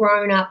hasn't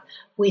grown up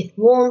with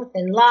warmth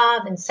and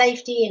love and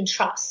safety and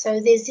trust.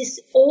 So there's this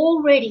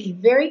already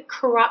very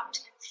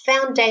corrupt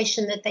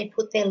foundation that they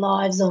put their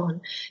lives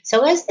on.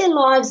 So as their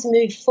lives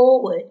move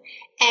forward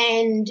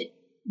and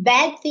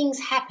bad things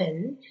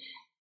happen,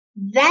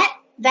 that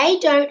they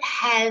don't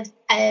have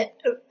a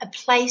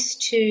place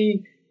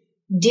to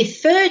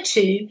defer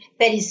to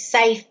that is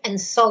safe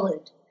and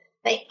solid.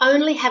 They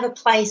only have a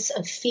place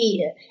of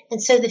fear.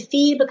 And so the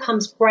fear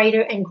becomes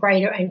greater and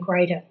greater and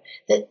greater,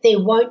 that there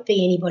won't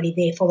be anybody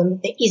there for them,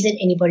 that there isn't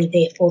anybody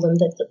there for them,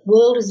 that the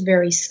world is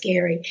very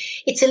scary.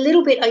 It's a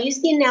little bit, I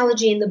use the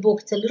analogy in the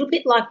book, it's a little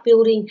bit like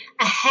building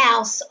a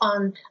house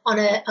on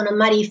a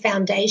muddy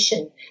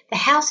foundation. The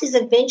house is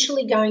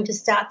eventually going to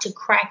start to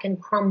crack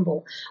and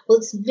crumble. Well,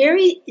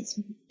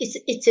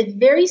 it's a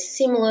very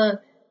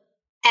similar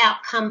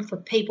outcome for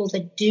people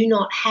that do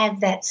not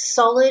have that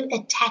solid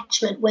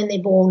attachment when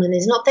they're born, and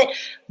there's not that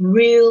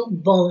real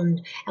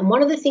bond. And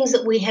one of the things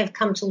that we have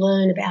come to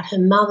learn about her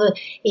mother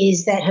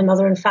is that her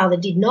mother and father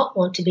did not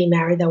want to be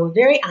married. They were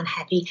very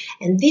unhappy,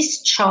 and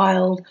this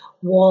child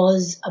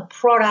was a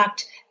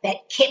product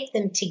that kept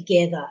them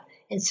together.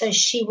 And so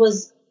she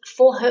was,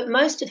 for her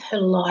most of her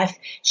life,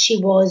 she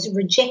was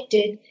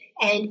rejected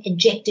and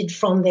ejected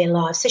from their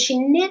lives. So she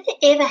never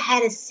ever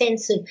had a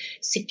sense of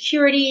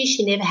security.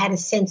 She never had a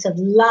sense of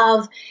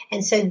love.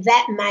 And so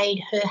that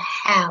made her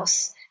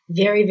house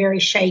very, very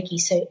shaky.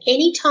 So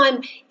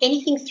anytime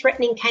anything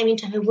threatening came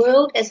into her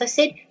world, as I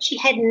said, she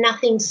had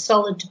nothing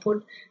solid to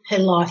put her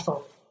life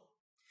on.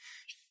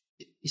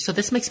 So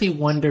this makes me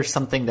wonder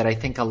something that I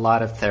think a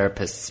lot of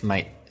therapists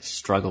might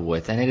struggle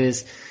with. And it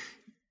is,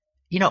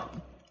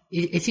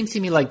 it seems to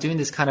me like doing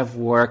this kind of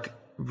work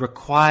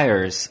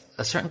requires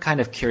a certain kind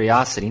of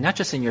curiosity, not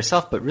just in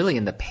yourself, but really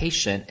in the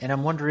patient. And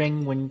I'm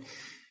wondering,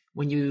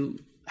 when you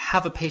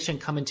have a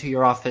patient come into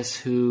your office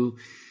who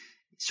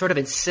sort of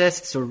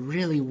insists or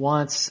really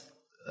wants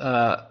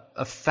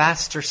a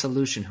faster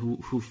solution,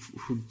 who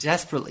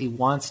desperately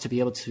wants to be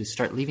able to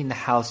start leaving the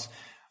house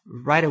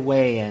right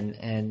away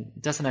and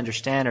doesn't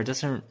understand or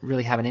doesn't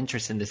really have an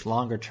interest in this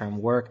longer term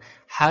work,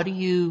 how do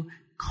you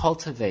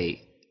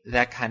cultivate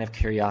that kind of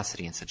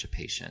curiosity in such a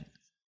patient?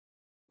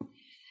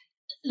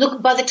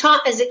 Look, by the time,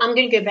 as I'm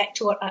going to go back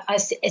to what I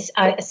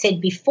said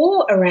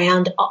before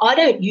around, I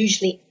don't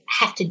usually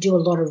have to do a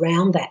lot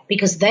around that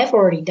because they've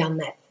already done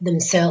that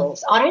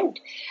themselves. I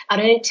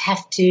don't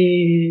have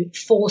to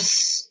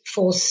force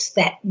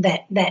that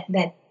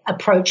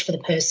approach for the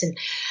person.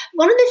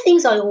 One of the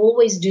things I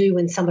always do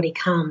when somebody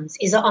comes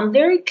is I'm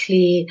very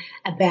clear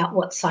about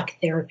what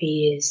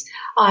psychotherapy is.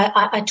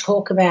 I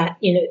talk about,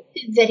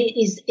 that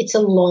it's a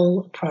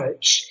long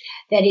approach,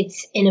 that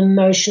it's an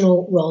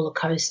emotional roller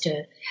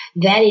coaster,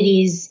 that it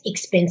is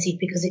expensive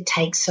because it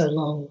takes so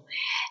long.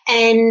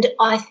 And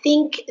I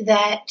think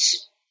that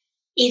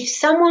if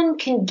someone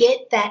can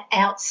get that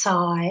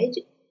outside,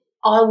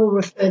 I will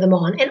refer them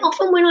on. And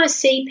often when I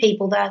see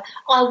people, that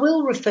I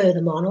will refer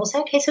them on. I'll say,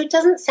 okay, so it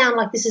doesn't sound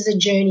like this is a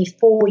journey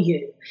for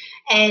you.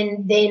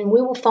 And then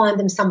we will find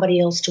them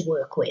somebody else to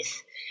work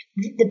with.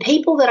 The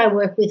people that I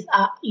work with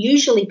are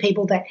usually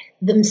people that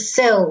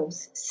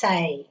themselves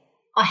say,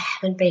 I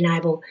haven't been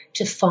able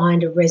to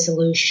find a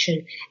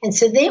resolution. And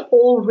so they're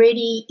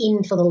already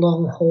in for the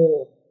long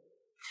haul.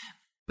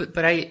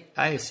 But I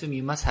assume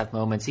you must have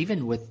moments,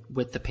 even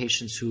with the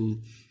patients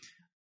who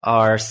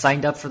are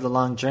signed up for the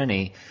long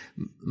journey,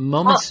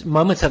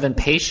 moments of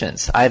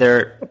impatience,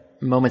 either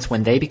moments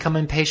when they become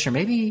impatient, or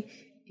maybe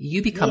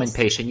you become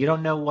impatient. You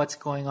don't know what's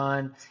going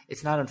on.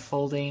 It's not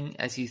unfolding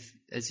as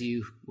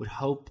you would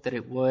hope that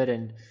it would.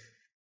 And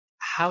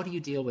how do you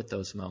deal with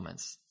those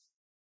moments?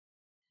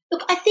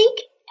 Look, I think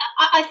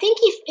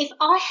if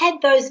I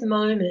had those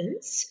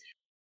moments,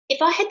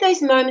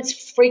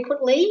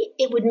 frequently,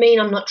 it would mean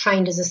I'm not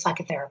trained as a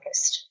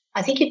psychotherapist.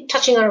 I think you're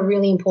touching on a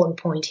really important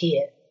point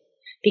here,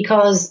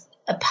 because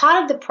a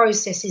part of the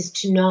process is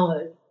to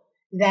know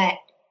that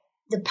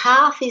the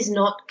path is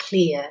not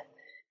clear.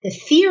 The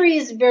theory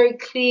is very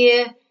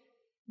clear.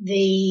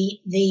 the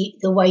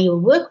way you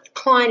work with the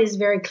client is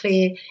very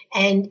clear,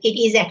 and it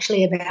is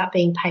actually about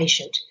being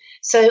patient.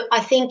 So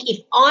I think if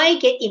I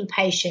get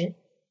impatient,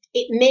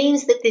 it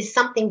means that there's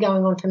something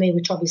going on for me,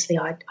 which obviously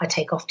I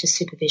take off to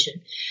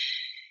supervision.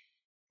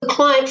 The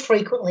client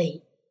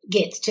frequently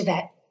gets to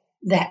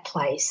that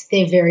place.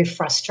 They're very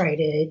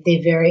frustrated.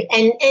 They're very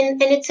and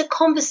it's a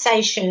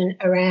conversation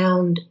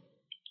around,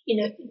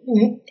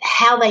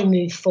 how they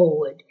move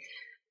forward,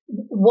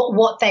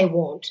 what they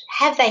want.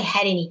 Have they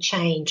had any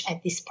change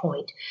at this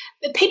point?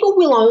 But people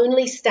will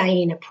only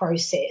stay in a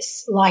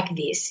process like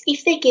this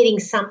if they're getting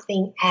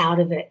something out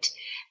of it.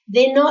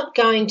 They're not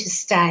going to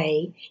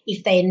stay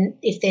if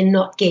they're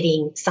not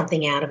getting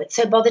something out of it.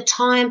 So by the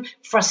time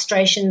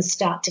frustrations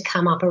start to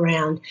come up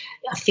around,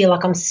 I feel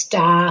like I'm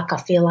stuck, I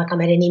feel like I'm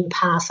at an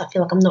impasse, I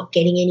feel like I'm not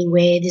getting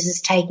anywhere, this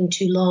is taking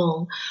too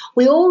long,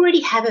 we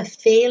already have a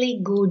fairly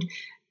good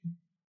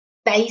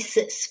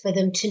basis for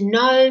them to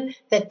know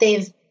that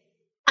they've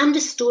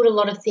understood a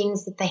lot of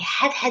things, that they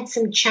have had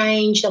some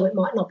change, though it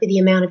might not be the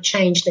amount of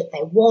change that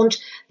they want,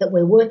 that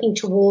we're working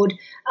toward.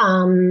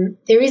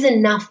 There is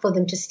enough for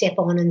them to step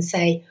on and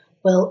say,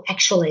 well,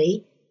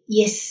 actually,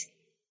 yes,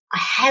 I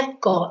have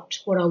got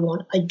what I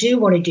want. I do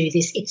want to do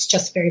this. It's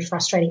just very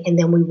frustrating. And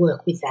then we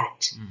work with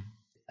that.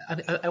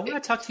 I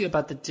want to talk to you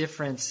about the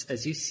difference,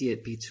 as you see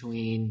it,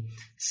 between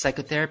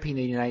psychotherapy in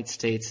the United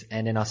States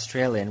and in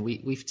Australia. And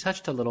we've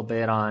touched a little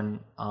bit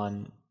on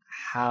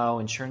how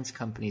insurance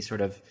companies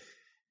sort of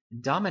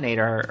dominate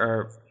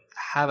or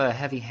have a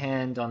heavy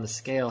hand on the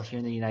scale here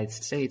in the United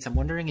States. I'm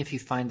wondering if you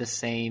find the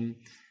same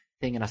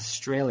thing in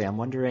Australia. I'm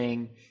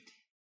wondering,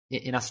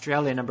 in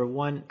Australia, number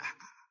one,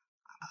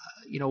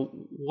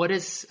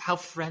 how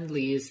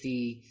friendly is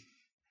the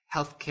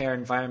healthcare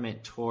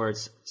environment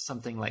towards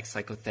something like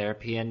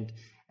psychotherapy? And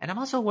I'm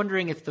also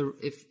wondering if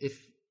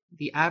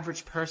the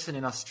average person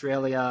in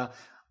Australia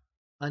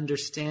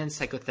understands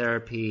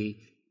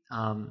psychotherapy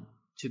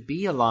to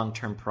be a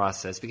long-term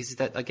process, because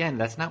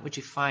that's not what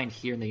you find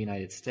here in the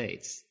United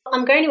States.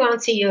 I'm going to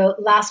answer your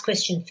last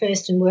question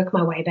first and work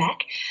my way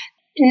back.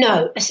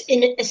 No,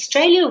 in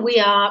Australia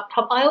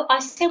I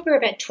said we're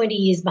about 20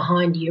 years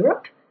behind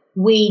Europe.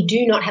 We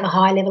do not have a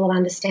high level of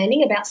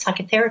understanding about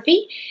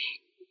psychotherapy.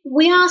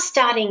 We are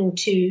starting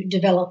to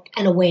develop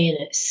an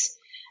awareness.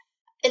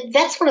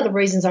 That's one of the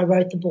reasons I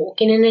wrote the book,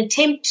 in an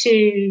attempt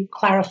to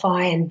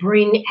clarify and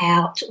bring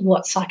out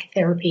what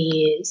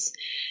psychotherapy is.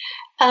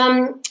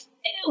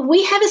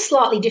 We have a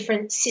slightly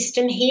different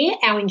system here.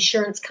 Our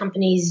insurance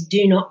companies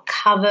do not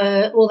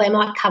cover, they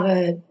might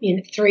cover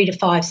 3 to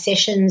 5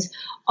 sessions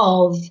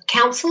of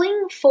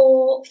counselling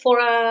for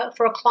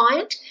a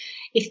client.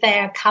 If they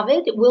are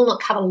covered, it will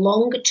not cover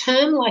longer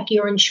term like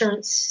your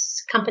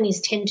insurance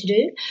companies tend to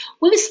do.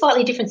 We have a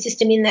slightly different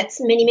system in that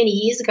many, many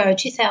years ago,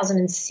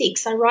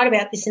 2006, I write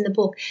about this in the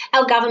book,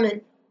 our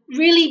government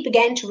really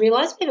began to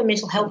realise we have a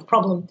mental health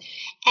problem.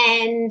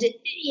 And,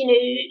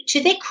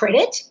 to their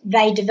credit,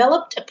 they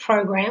developed a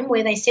program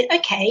where they said,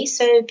 okay,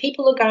 so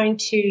people are going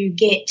to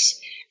get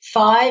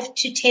 5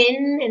 to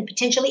 10 and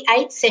potentially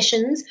 8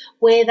 sessions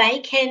where they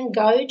can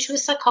go to a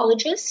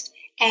psychologist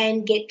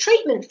and get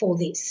treatment for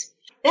this.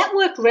 That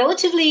worked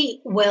relatively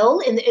well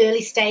in the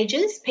early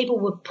stages. People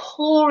were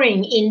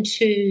pouring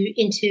into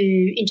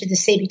the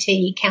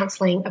CBT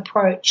counselling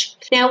approach.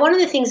 Now, one of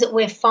the things that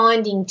we're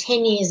finding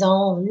 10 years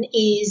on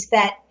is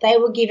that they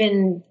were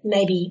given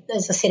maybe,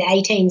 as I said,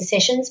 18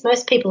 sessions.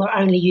 Most people are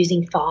only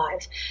using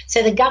 5.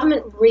 So the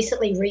government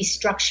recently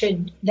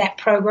restructured that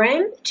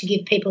program to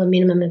give people a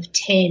minimum of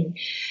 10.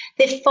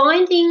 They're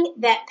finding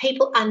that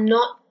people are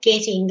not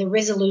getting the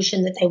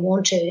resolution that they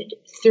wanted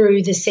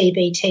through the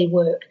CBT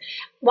work.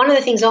 One of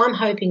the things I'm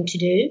hoping to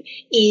do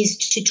is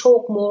to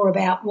talk more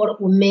about what it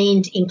will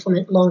mean to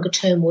implement longer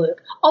term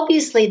work.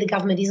 Obviously, the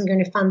government isn't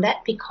going to fund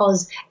that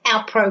because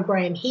our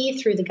program here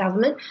through the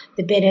government,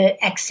 the Better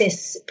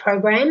Access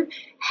program,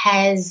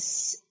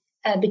 has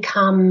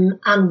become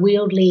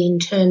unwieldy in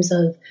terms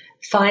of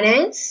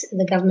finance.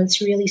 The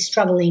government's really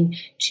struggling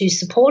to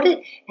support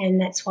it, and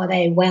that's why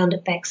they wound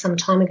it back some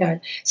time ago.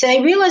 So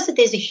they realise that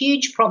there's a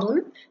huge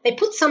problem. They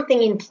put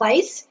something in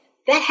place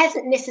that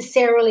hasn't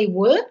necessarily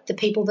worked. The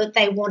people that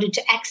they wanted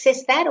to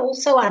access that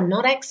also are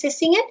not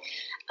accessing it.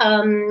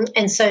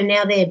 And so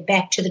now they're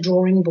back to the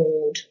drawing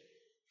board.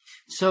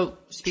 So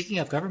speaking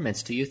of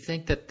governments, do you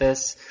think that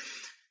this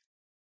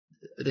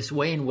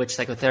way in which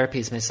psychotherapy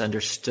is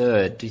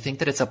misunderstood, do you think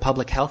that it's a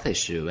public health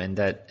issue and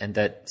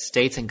that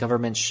states and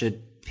governments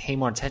should pay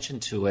more attention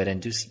to it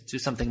and do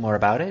something more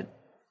about it?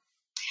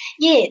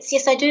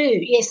 Yes, I do.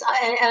 Yes,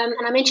 and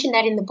I mentioned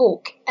that in the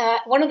book.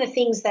 One of the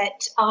things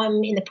that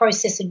I'm in the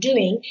process of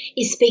doing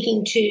is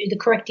speaking to the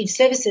corrective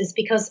services,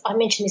 because I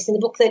mentioned this in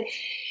the book that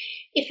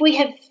if we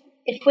have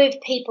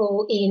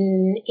people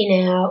in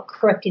our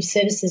corrective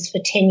services for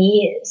 10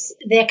 years,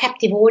 they're a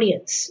captive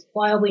audience.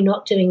 Why are we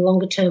not doing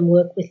longer term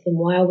work with them?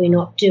 Why are we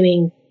not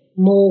doing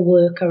more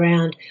work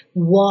around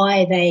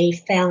why they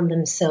found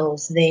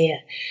themselves there.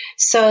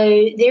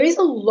 So there is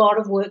a lot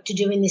of work to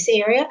do in this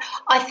area.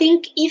 I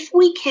think if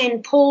we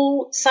can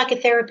pull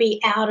psychotherapy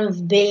out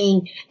of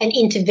being an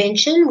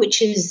intervention,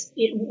 which is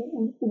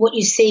what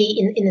you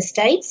see in the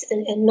States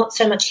and not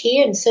so much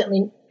here, and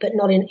certainly but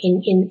not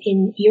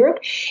in Europe,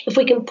 if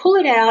we can pull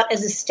it out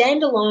as a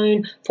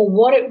standalone for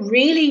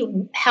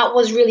how it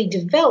was really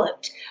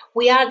developed,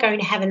 we are going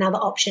to have another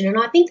option. And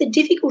I think the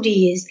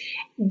difficulty is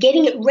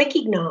getting it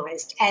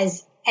recognised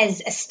as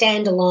a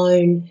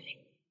standalone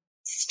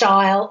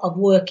style of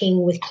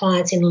working with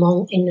clients in a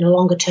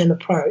longer term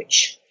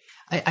approach.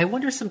 I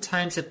wonder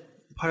sometimes if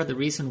part of the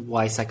reason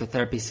why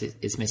psychotherapy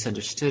is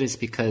misunderstood is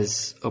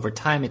because over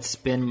time it's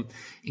been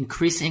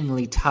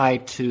increasingly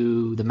tied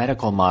to the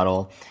medical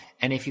model.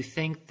 And if you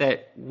think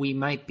that we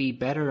might be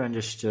better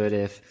understood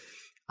if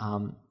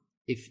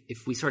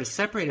we sort of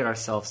separated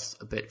ourselves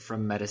a bit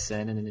from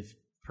medicine, and if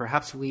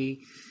perhaps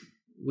we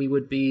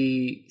would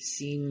be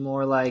seen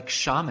more like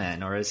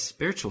shaman or as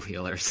spiritual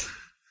healers.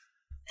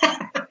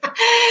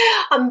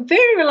 I'm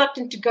very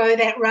reluctant to go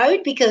that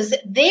road because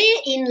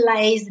therein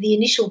lays the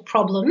initial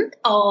problem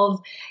of,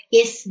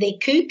 yes, they're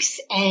kooks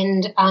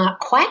and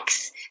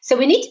quacks. So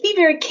we need to be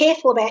very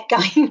careful about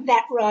going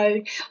that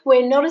road.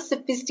 We're not a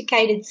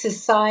sophisticated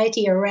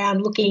society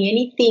around looking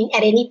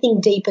at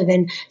anything deeper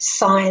than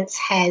science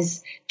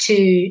has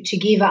to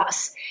give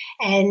us.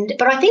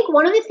 But I think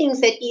one of the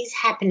things that is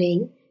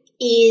happening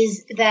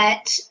is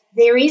that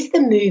there is the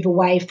move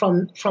away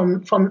from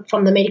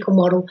the medical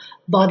model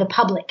by the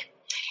public.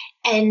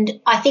 And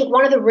I think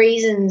one of the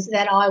reasons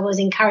that I was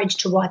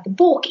encouraged to write the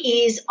book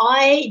is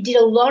I did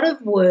a lot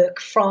of work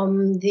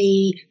from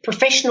the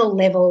professional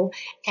level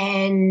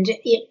and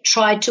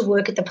tried to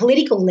work at the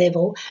political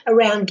level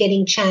around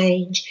getting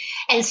change.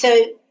 And so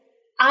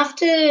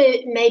after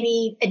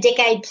maybe a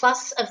decade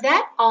plus of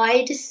that,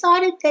 I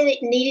decided that it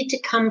needed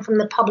to come from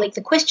the public.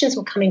 The questions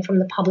were coming from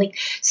the public.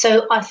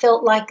 So I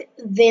felt like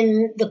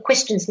then the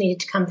questions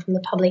needed to come from the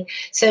public.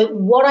 So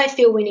what I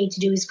feel we need to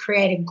do is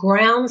create a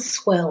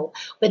groundswell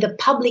where the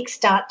public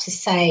start to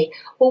say,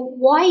 well,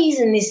 why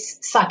isn't this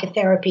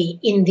psychotherapy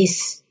in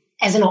this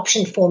as an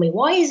option for me?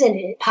 Why isn't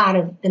it part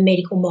of the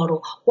medical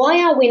model?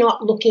 Why are we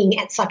not looking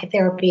at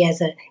psychotherapy as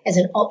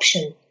an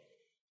option?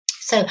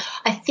 So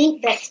I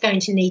think that's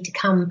going to need to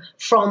come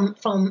from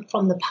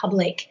the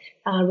public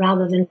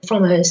rather than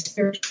from a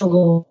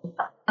spiritual,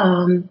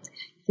 an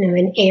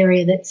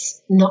area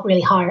that's not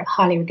really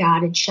highly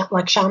regarded,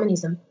 like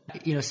shamanism.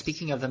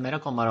 Speaking of the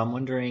medical model, I'm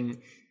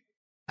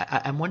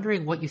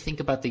wondering what you think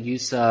about the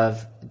use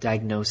of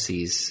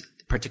diagnoses,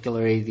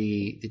 particularly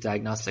the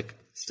Diagnostic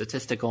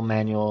Statistical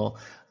Manual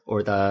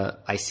or the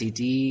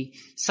ICD.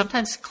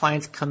 Sometimes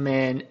clients come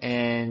in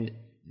and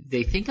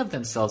they think of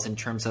themselves in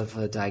terms of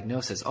a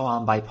diagnosis. Oh,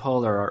 I'm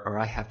bipolar or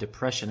I have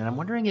depression. And I'm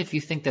wondering if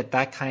you think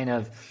that kind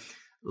of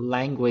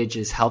language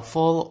is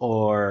helpful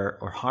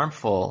or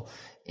harmful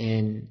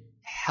in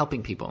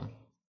helping people.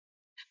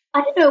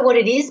 I don't know what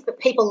it is, but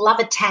people love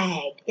a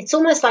tag. It's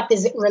almost like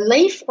there's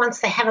relief once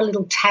they have a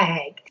little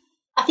tag.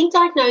 I think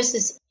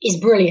diagnosis is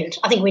brilliant.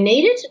 I think we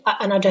need it,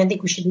 and I don't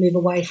think we should move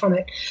away from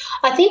it.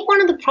 I think one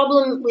of the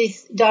problems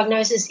with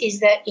diagnosis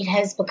is that it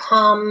has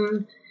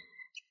become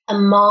a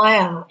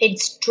mire.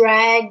 It's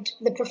dragged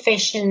the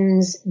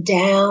professions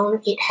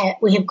down.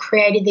 We have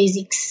created these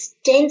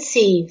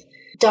extensive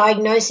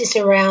diagnosis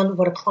around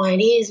what a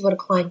client is, what a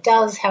client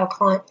does, how a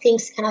client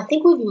thinks, and I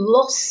think we've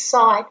lost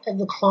sight of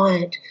the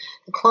client.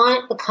 The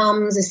client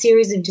becomes a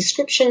series of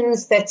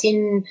descriptions that's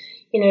in,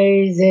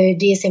 the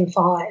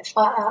DSM-5,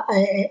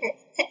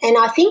 and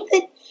I think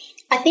that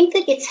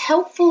it's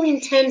helpful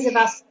in terms of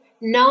us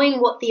knowing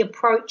what the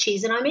approach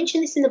is, and I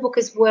mentioned this in the book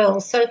as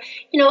well. So, I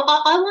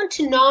want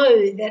to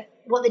know that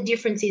what the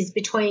difference is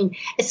between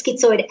a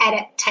schizoid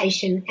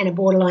adaptation and a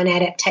borderline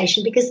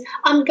adaptation, because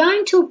I'm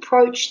going to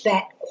approach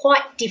that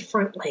quite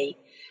differently.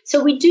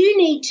 So we do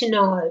need to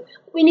know.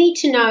 We need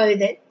to know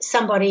that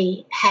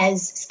somebody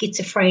has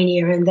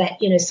schizophrenia and that,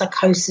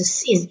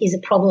 psychosis is a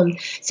problem.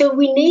 So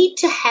we need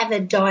to have a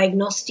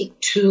diagnostic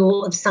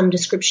tool of some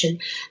description.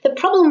 The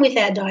problem with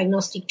our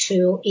diagnostic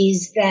tool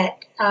is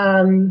that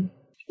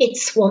it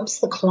swamps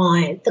the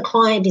client. The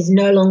client is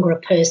no longer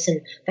a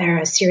person. They are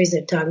a series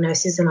of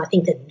diagnoses, and I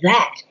think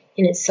that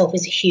in itself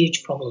is a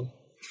huge problem.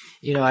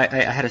 I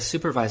had a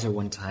supervisor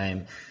one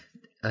time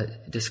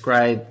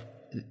describe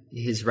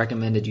his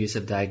recommended use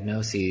of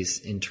diagnoses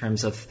in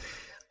terms of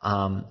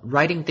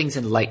writing things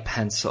in light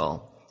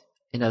pencil.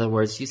 In other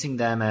words, using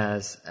them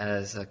as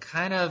a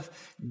kind of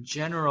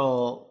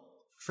general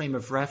frame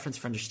of reference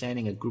for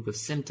understanding a group of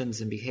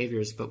symptoms and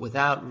behaviors, but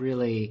without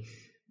really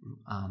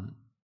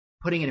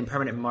putting it in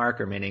permanent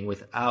marker, meaning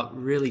without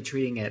really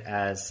treating it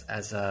as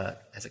a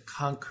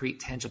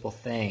concrete, tangible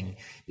thing,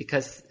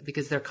 because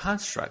they're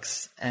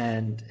constructs,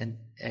 and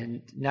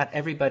not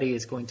everybody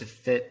is going to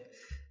fit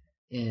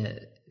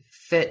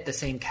the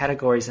same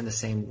categories in the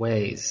same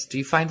ways. Do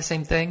you find the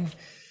same thing?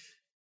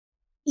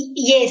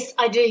 Yes,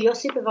 I do. Your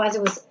supervisor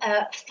was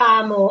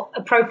far more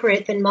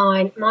appropriate than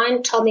mine.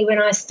 Mine told me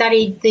when I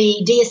studied the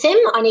DSM,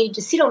 I needed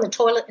to sit on the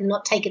toilet and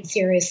not take it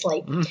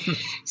seriously.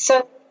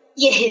 So,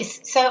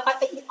 yes, so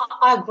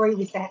I agree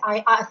with that.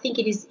 I think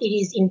it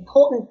is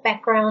important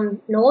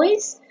background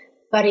noise,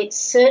 but it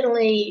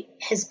certainly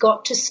has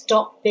got to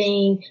stop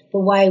being the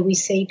way we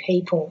see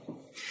people.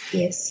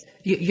 Yes.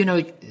 You know,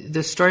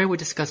 the story we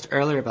discussed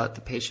earlier about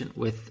the patient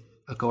with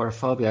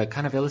agoraphobia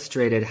kind of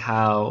illustrated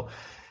how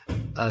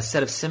a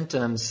set of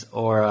symptoms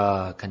or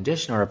a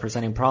condition or a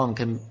presenting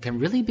problem can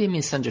really be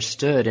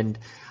misunderstood. And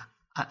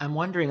I'm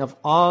wondering, of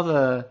all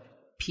the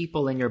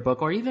people in your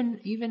book, or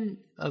even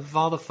of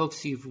all the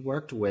folks you've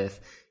worked with,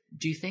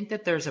 do you think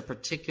that there's a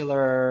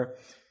particular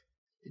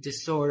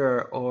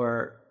disorder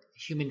or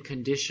human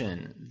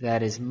condition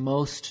that is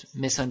most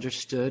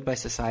misunderstood by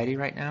society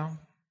right now?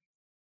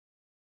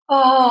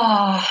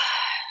 Oh,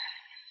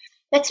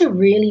 that's a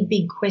really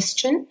big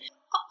question.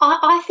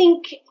 I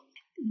think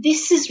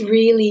this is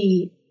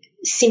really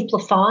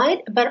simplified,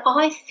 but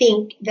I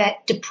think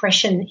that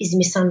depression is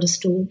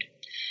misunderstood.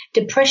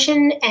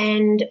 Depression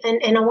and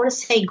I want to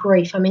say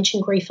grief. I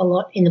mention grief a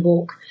lot in the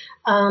book.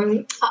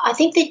 I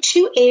think they're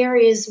two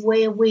areas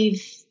where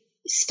we've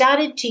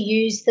started to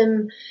use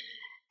them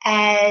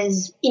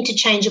as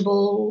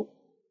interchangeable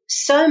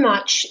so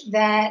much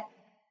that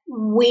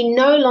we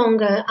no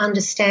longer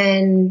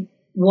understand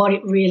what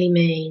it really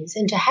means.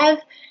 And to have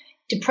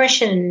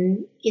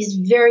depression is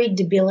very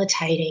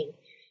debilitating.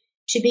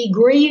 To be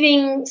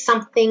grieving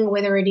something,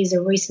 whether it is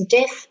a recent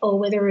death or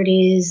whether it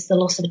is the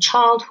loss of a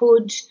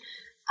childhood,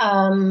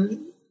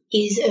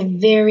 is a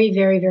very,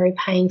 very, very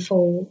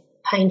painful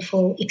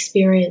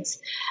experience.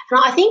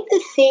 And I think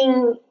the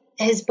thing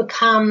has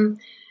become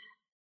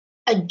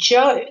a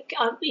joke.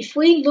 If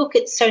we look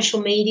at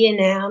social media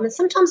now, I mean,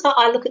 sometimes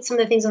I look at some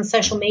of the things on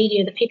social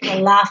media that people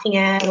are laughing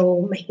at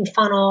or making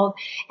fun of,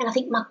 and I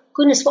think, my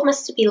goodness, what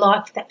must it be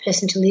like for that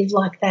person to live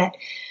like that?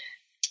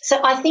 So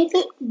I think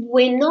that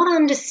we're not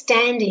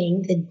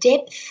understanding the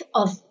depth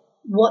of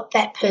what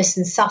that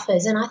person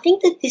suffers. And I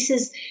think that this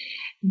is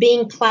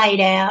being played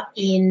out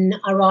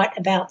I write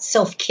about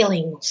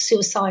self-killing,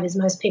 suicide as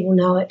most people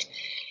know it.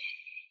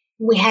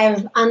 We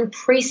have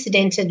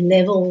unprecedented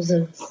levels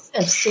of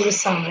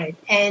suicide,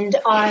 and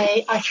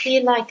I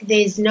feel like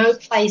there's no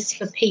place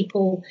for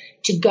people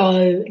to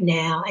go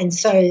now, and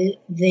so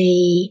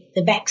the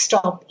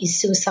backstop is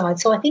suicide.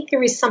 So I think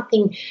there is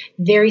something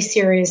very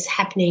serious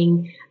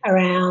happening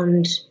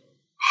around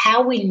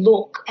how we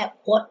look at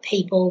what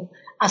people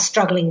are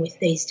struggling with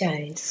these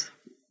days.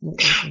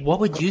 What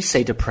would you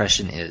say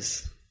depression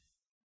is?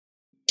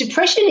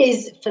 Depression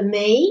is, for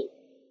me,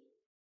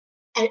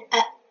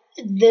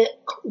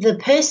 the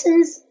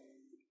person's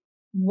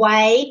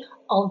way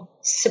of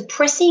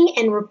suppressing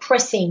and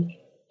repressing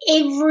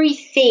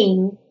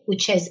everything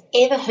which has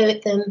ever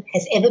hurt them,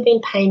 has ever been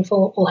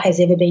painful, or has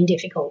ever been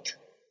difficult.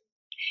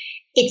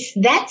 It's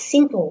that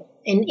simple.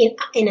 And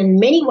in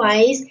many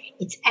ways,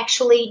 it's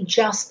actually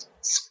just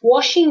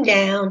squashing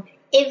down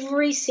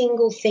every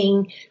single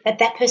thing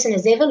that person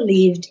has ever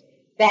lived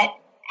that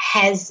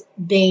has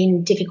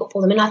been difficult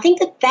for them. And I think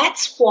that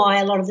that's why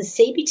a lot of the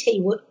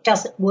CBT work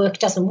doesn't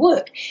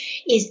work,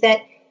 is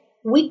that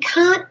we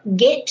can't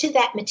get to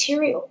that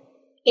material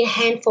in a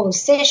handful of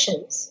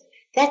sessions.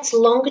 That's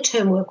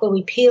longer-term work where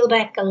we peel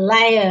back a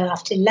layer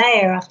after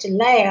layer after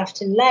layer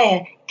after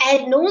layer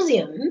ad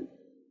nauseum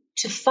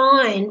to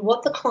find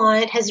what the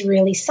client has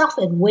really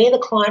suffered, where the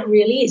client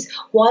really is,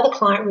 why the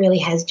client really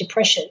has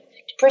depression.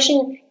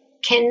 Depression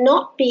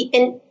cannot be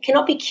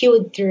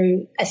cured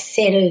through a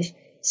set of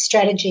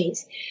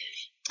strategies.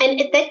 And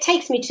that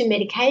takes me to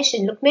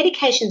medication. Look,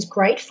 medication's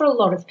great for a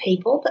lot of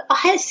people, but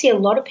I see a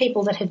lot of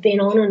people that have been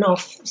on and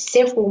off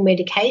several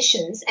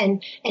medications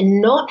and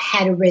not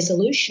had a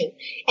resolution.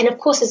 And, of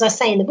course, as I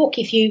say in the book,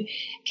 if you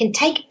can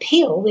take a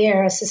pill, we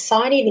are a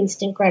society of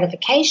instant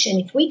gratification.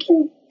 If we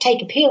can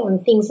take a pill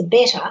and things are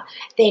better,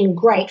 then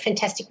great,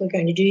 fantastic, we're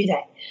going to do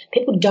that.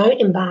 People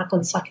don't embark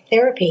on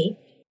psychotherapy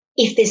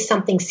if there's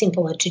something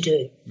simpler to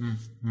do.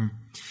 Mm-hmm.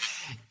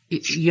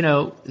 You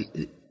know,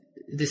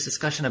 this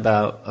discussion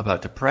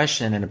about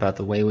depression and about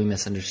the way we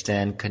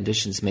misunderstand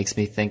conditions makes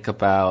me think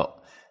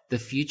about the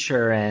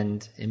future,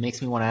 and it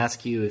makes me want to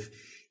ask you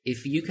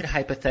if you could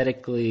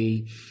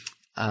hypothetically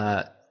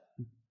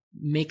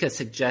make a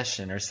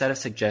suggestion or set of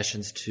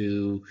suggestions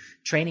to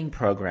training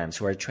programs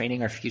who are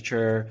training our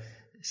future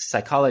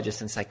psychologists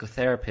and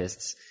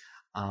psychotherapists,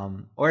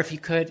 or if you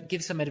could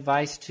give some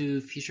advice to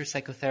future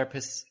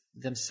psychotherapists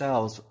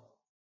themselves,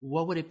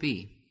 what would it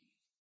be?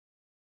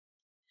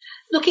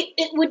 Look,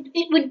 it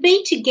would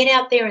be to get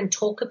out there and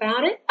talk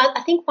about it.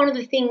 I think one of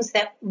the things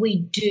that we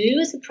do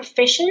as a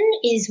profession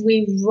is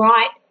we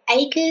write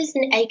acres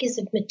and acres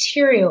of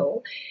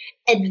material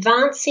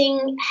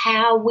advancing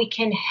how we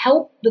can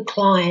help the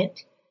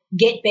client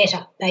get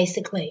better,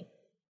 basically.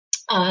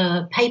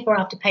 paper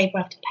after paper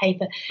after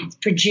paper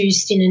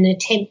produced in an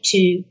attempt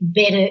to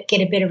get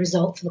a better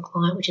result for the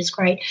client, which is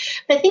great.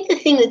 But I think the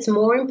thing that's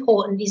more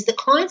important is the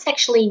clients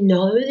actually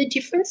know the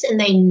difference and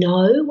they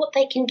know what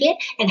they can get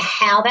and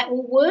how that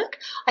will work.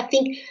 I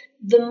think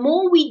the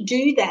more we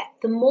do that,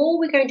 the more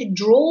we're going to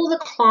draw the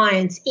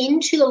clients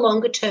into the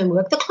longer term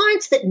work, the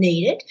clients that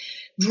need it,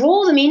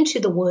 draw them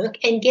into the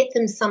work and get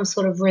them some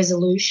sort of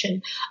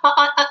resolution.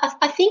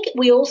 I think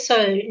we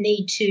also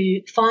need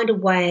to find a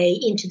way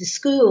into the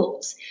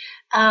schools.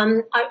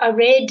 I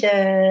read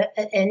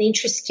an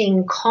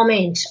interesting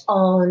comment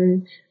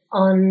on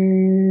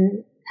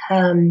one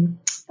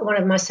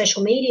of my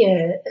social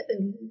media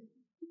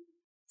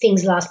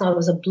things last night. It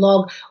was a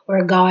blog where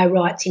a guy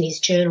writes in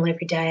his journal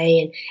every day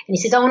and he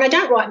says, and I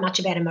don't write much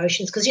about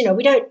emotions because,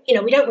 we don't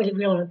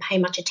really want to pay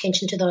much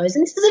attention to those.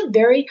 And this is a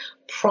very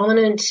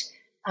prominent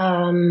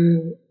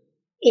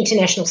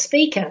international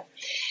speaker.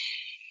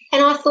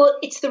 And I thought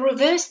it's the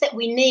reverse that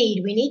we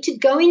need. We need to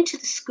go into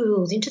the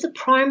schools, into the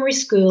primary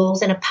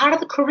schools, and a part of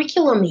the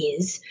curriculum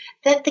is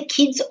that the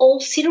kids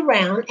all sit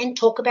around and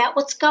talk about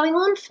what's going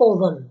on for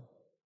them.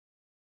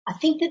 I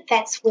think that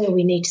that's where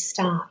we need to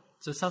start.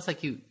 So it sounds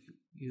like you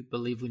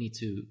believe we need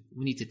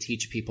to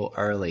teach people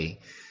early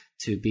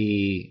to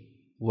be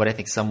what I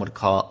think some would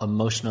call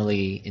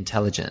emotionally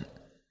intelligent.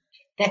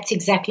 That's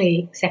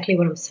exactly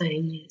what I'm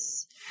saying,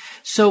 yes.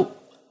 So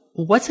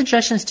what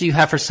suggestions do you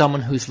have for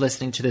someone who's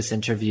listening to this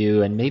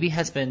interview and maybe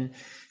has been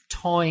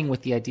toying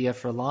with the idea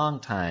for a long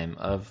time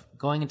of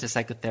going into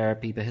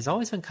psychotherapy, but has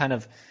always been kind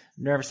of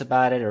nervous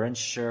about it or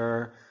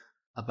unsure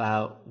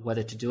about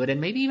whether to do it,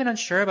 and maybe even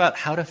unsure about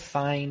how to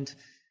find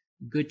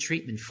good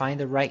treatment, find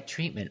the right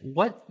treatment?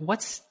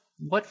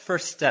 What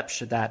first step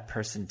should that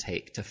person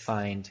take to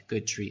find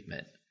good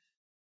treatment?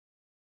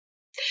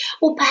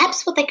 Well,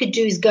 perhaps what they could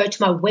do is go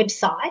to my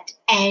website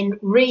and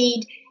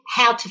read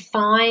how to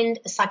find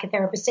a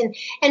psychotherapist.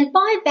 And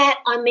by that,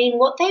 I mean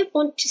what they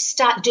want to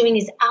start doing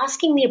is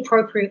asking the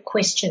appropriate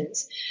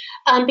questions.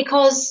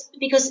 Because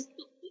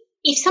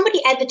if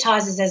somebody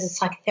advertises as a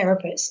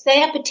psychotherapist,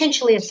 they are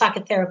potentially a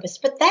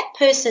psychotherapist, but that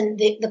person,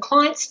 the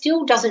client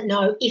still doesn't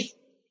know if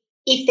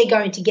they're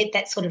going to get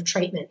that sort of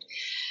treatment.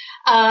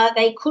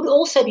 They could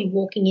also be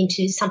walking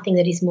into something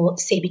that is more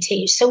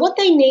CBT. So what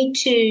they need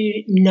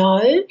to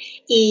know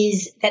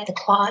is that the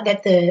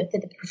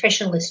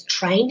professional is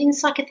trained in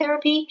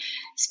psychotherapy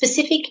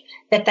specific,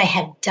 that they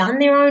have done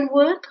their own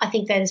work. I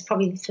think that is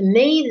probably, for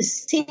me, the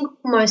single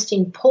most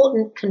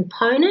important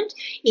component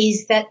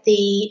is that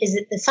the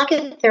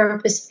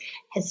psychotherapist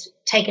has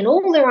taken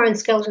all their own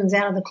skeletons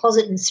out of the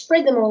closet and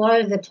spread them all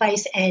over the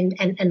place and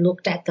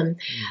looked at them.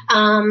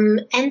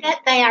 And that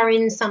they are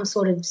in some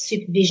sort of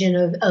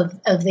supervision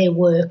of their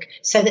work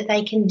so that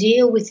they can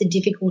deal with the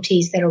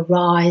difficulties that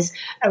arise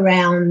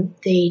around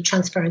the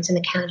transference and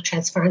the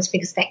counter-transference,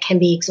 because that can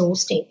be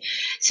exhausting.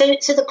 So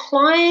the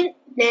client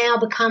now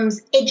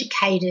becomes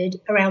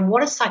educated around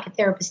what a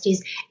psychotherapist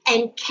is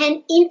and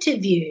can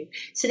interview.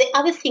 So the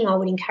other thing I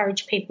would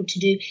encourage people to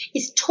do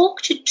is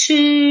talk to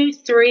 2,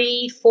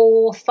 3,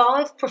 4,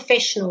 5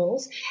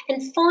 professionals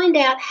and find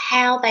out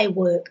how they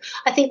work.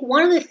 I think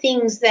one of the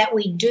things that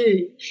we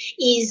do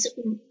is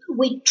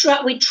we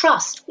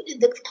trust,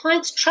 the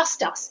clients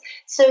trust us.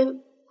 So a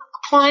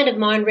client of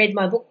mine read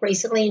my book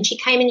recently and she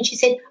came in and she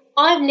said,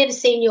 "I've never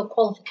seen your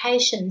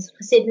qualifications."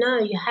 I said, "No,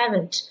 you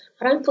haven't.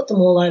 I don't put them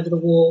all over the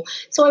wall."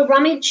 So I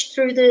rummaged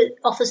through the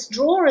office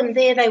drawer and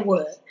there they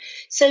were.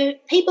 So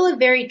people are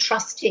very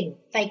trusting.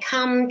 They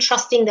come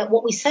trusting that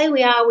what we say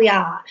we are, we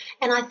are.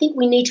 And I think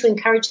we need to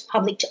encourage the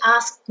public to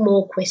ask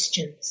more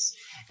questions.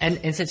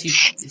 And since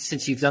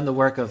you've done the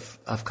work of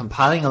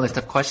compiling a list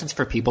of questions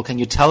for people, can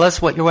you tell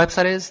us what your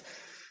website is?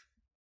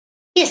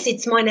 Yes,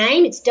 it's my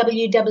name. It's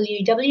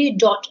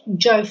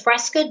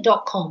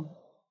www.joefrasca.com.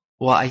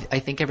 Well, I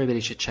think everybody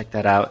should check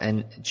that out.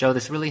 And Jo,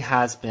 this really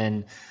has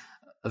been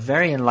a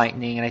very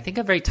enlightening and I think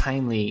a very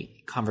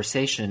timely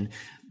conversation.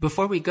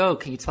 Before we go,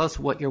 can you tell us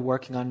what you're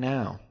working on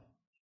now?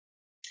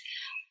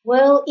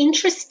 Well,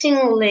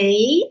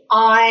 interestingly,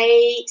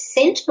 I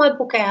sent my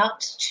book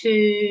out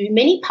to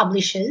many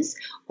publishers.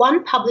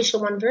 One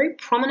very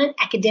prominent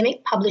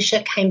academic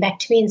publisher came back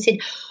to me and said,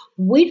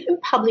 "We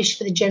don't publish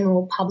for the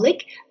general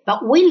public,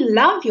 but we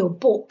love your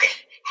book.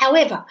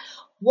 However,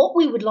 what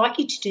we would like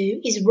you to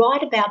do is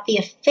write about the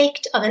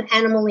effect of an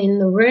animal in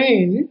the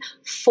room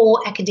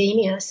for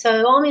academia."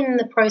 So I'm in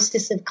the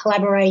process of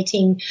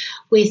collaborating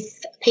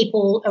with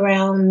people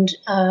around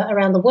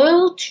the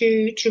world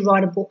to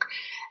write a book.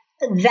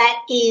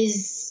 That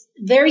is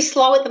very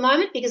slow at the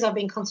moment because I've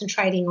been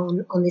concentrating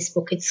on this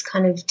book. It's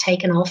kind of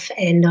taken off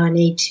and I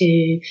need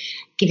to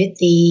give it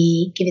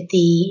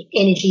the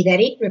energy that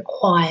it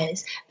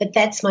requires. But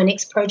that's my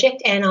next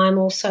project, and I'm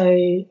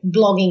also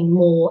blogging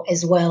more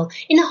as well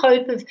in the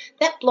hope of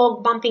that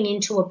blog bumping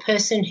into a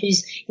person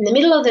who's in the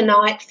middle of the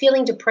night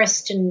feeling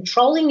depressed and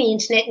trolling the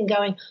internet and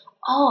going,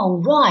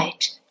 "Oh,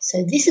 right,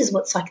 so this is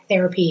what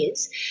psychotherapy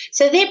is."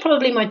 So they're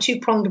probably my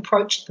two-pronged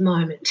approach at the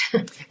moment.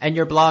 And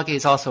your blog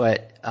is also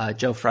at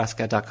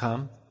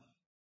joefrasca.com?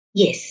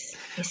 Yes,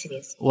 it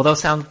is. Well,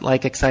 those sound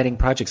like exciting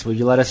projects. Will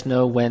you let us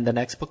know when the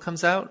next book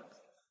comes out?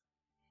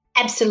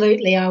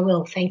 Absolutely, I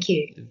will. Thank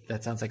you.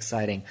 That sounds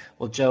exciting.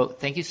 Well, Jo,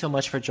 thank you so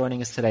much for joining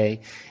us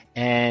today,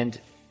 and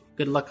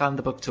good luck on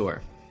the book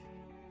tour.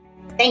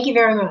 Thank you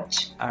very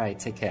much. All right,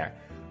 take care.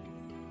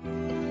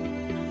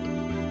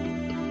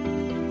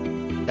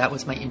 That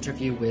was my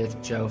interview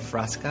with Jo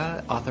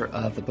Frasca, author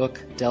of the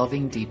book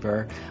Delving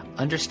Deeper,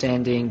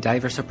 Understanding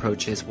Diverse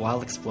Approaches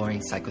While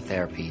Exploring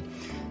Psychotherapy.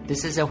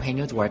 This is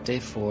Eugenio Duarte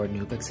for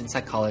New Books in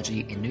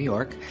Psychology in New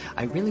York.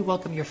 I really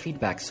welcome your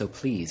feedback, so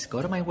please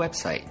go to my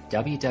website,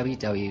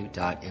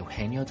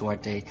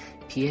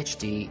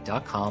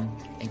 www.eugenioduartephd.com,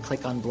 and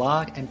click on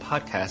blog and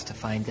podcast to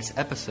find this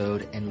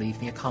episode and leave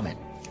me a comment.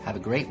 Have a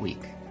great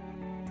week.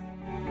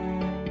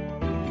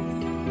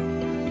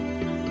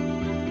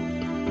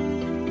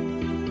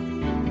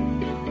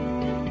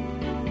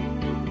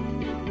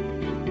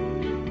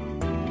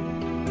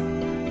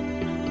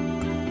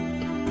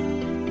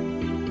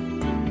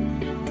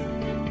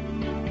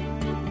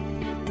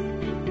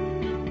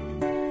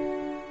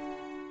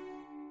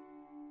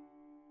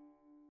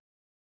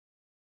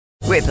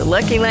 With the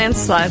Lucky Land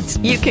Slots,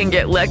 you can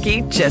get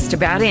lucky just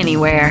about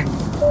anywhere.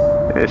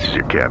 This is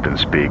your captain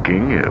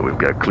speaking. We've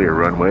got clear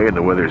runway and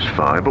the weather's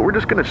fine, but we're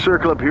just going to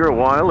circle up here a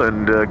while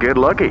and get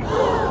lucky.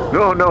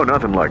 No,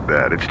 nothing like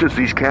that. It's just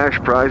these cash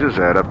prizes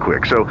add up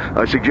quick. So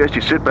I suggest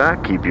you sit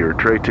back, keep your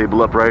tray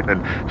table upright,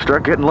 and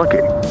start getting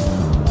lucky.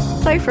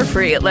 Play for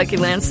free at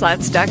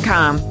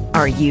LuckyLandSlots.com.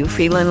 Are you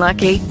feeling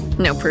lucky?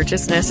 No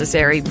purchase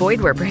necessary.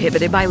 Void where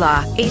prohibited by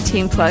law.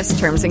 18+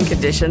 terms and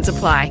conditions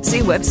apply. See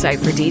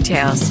website for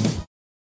details.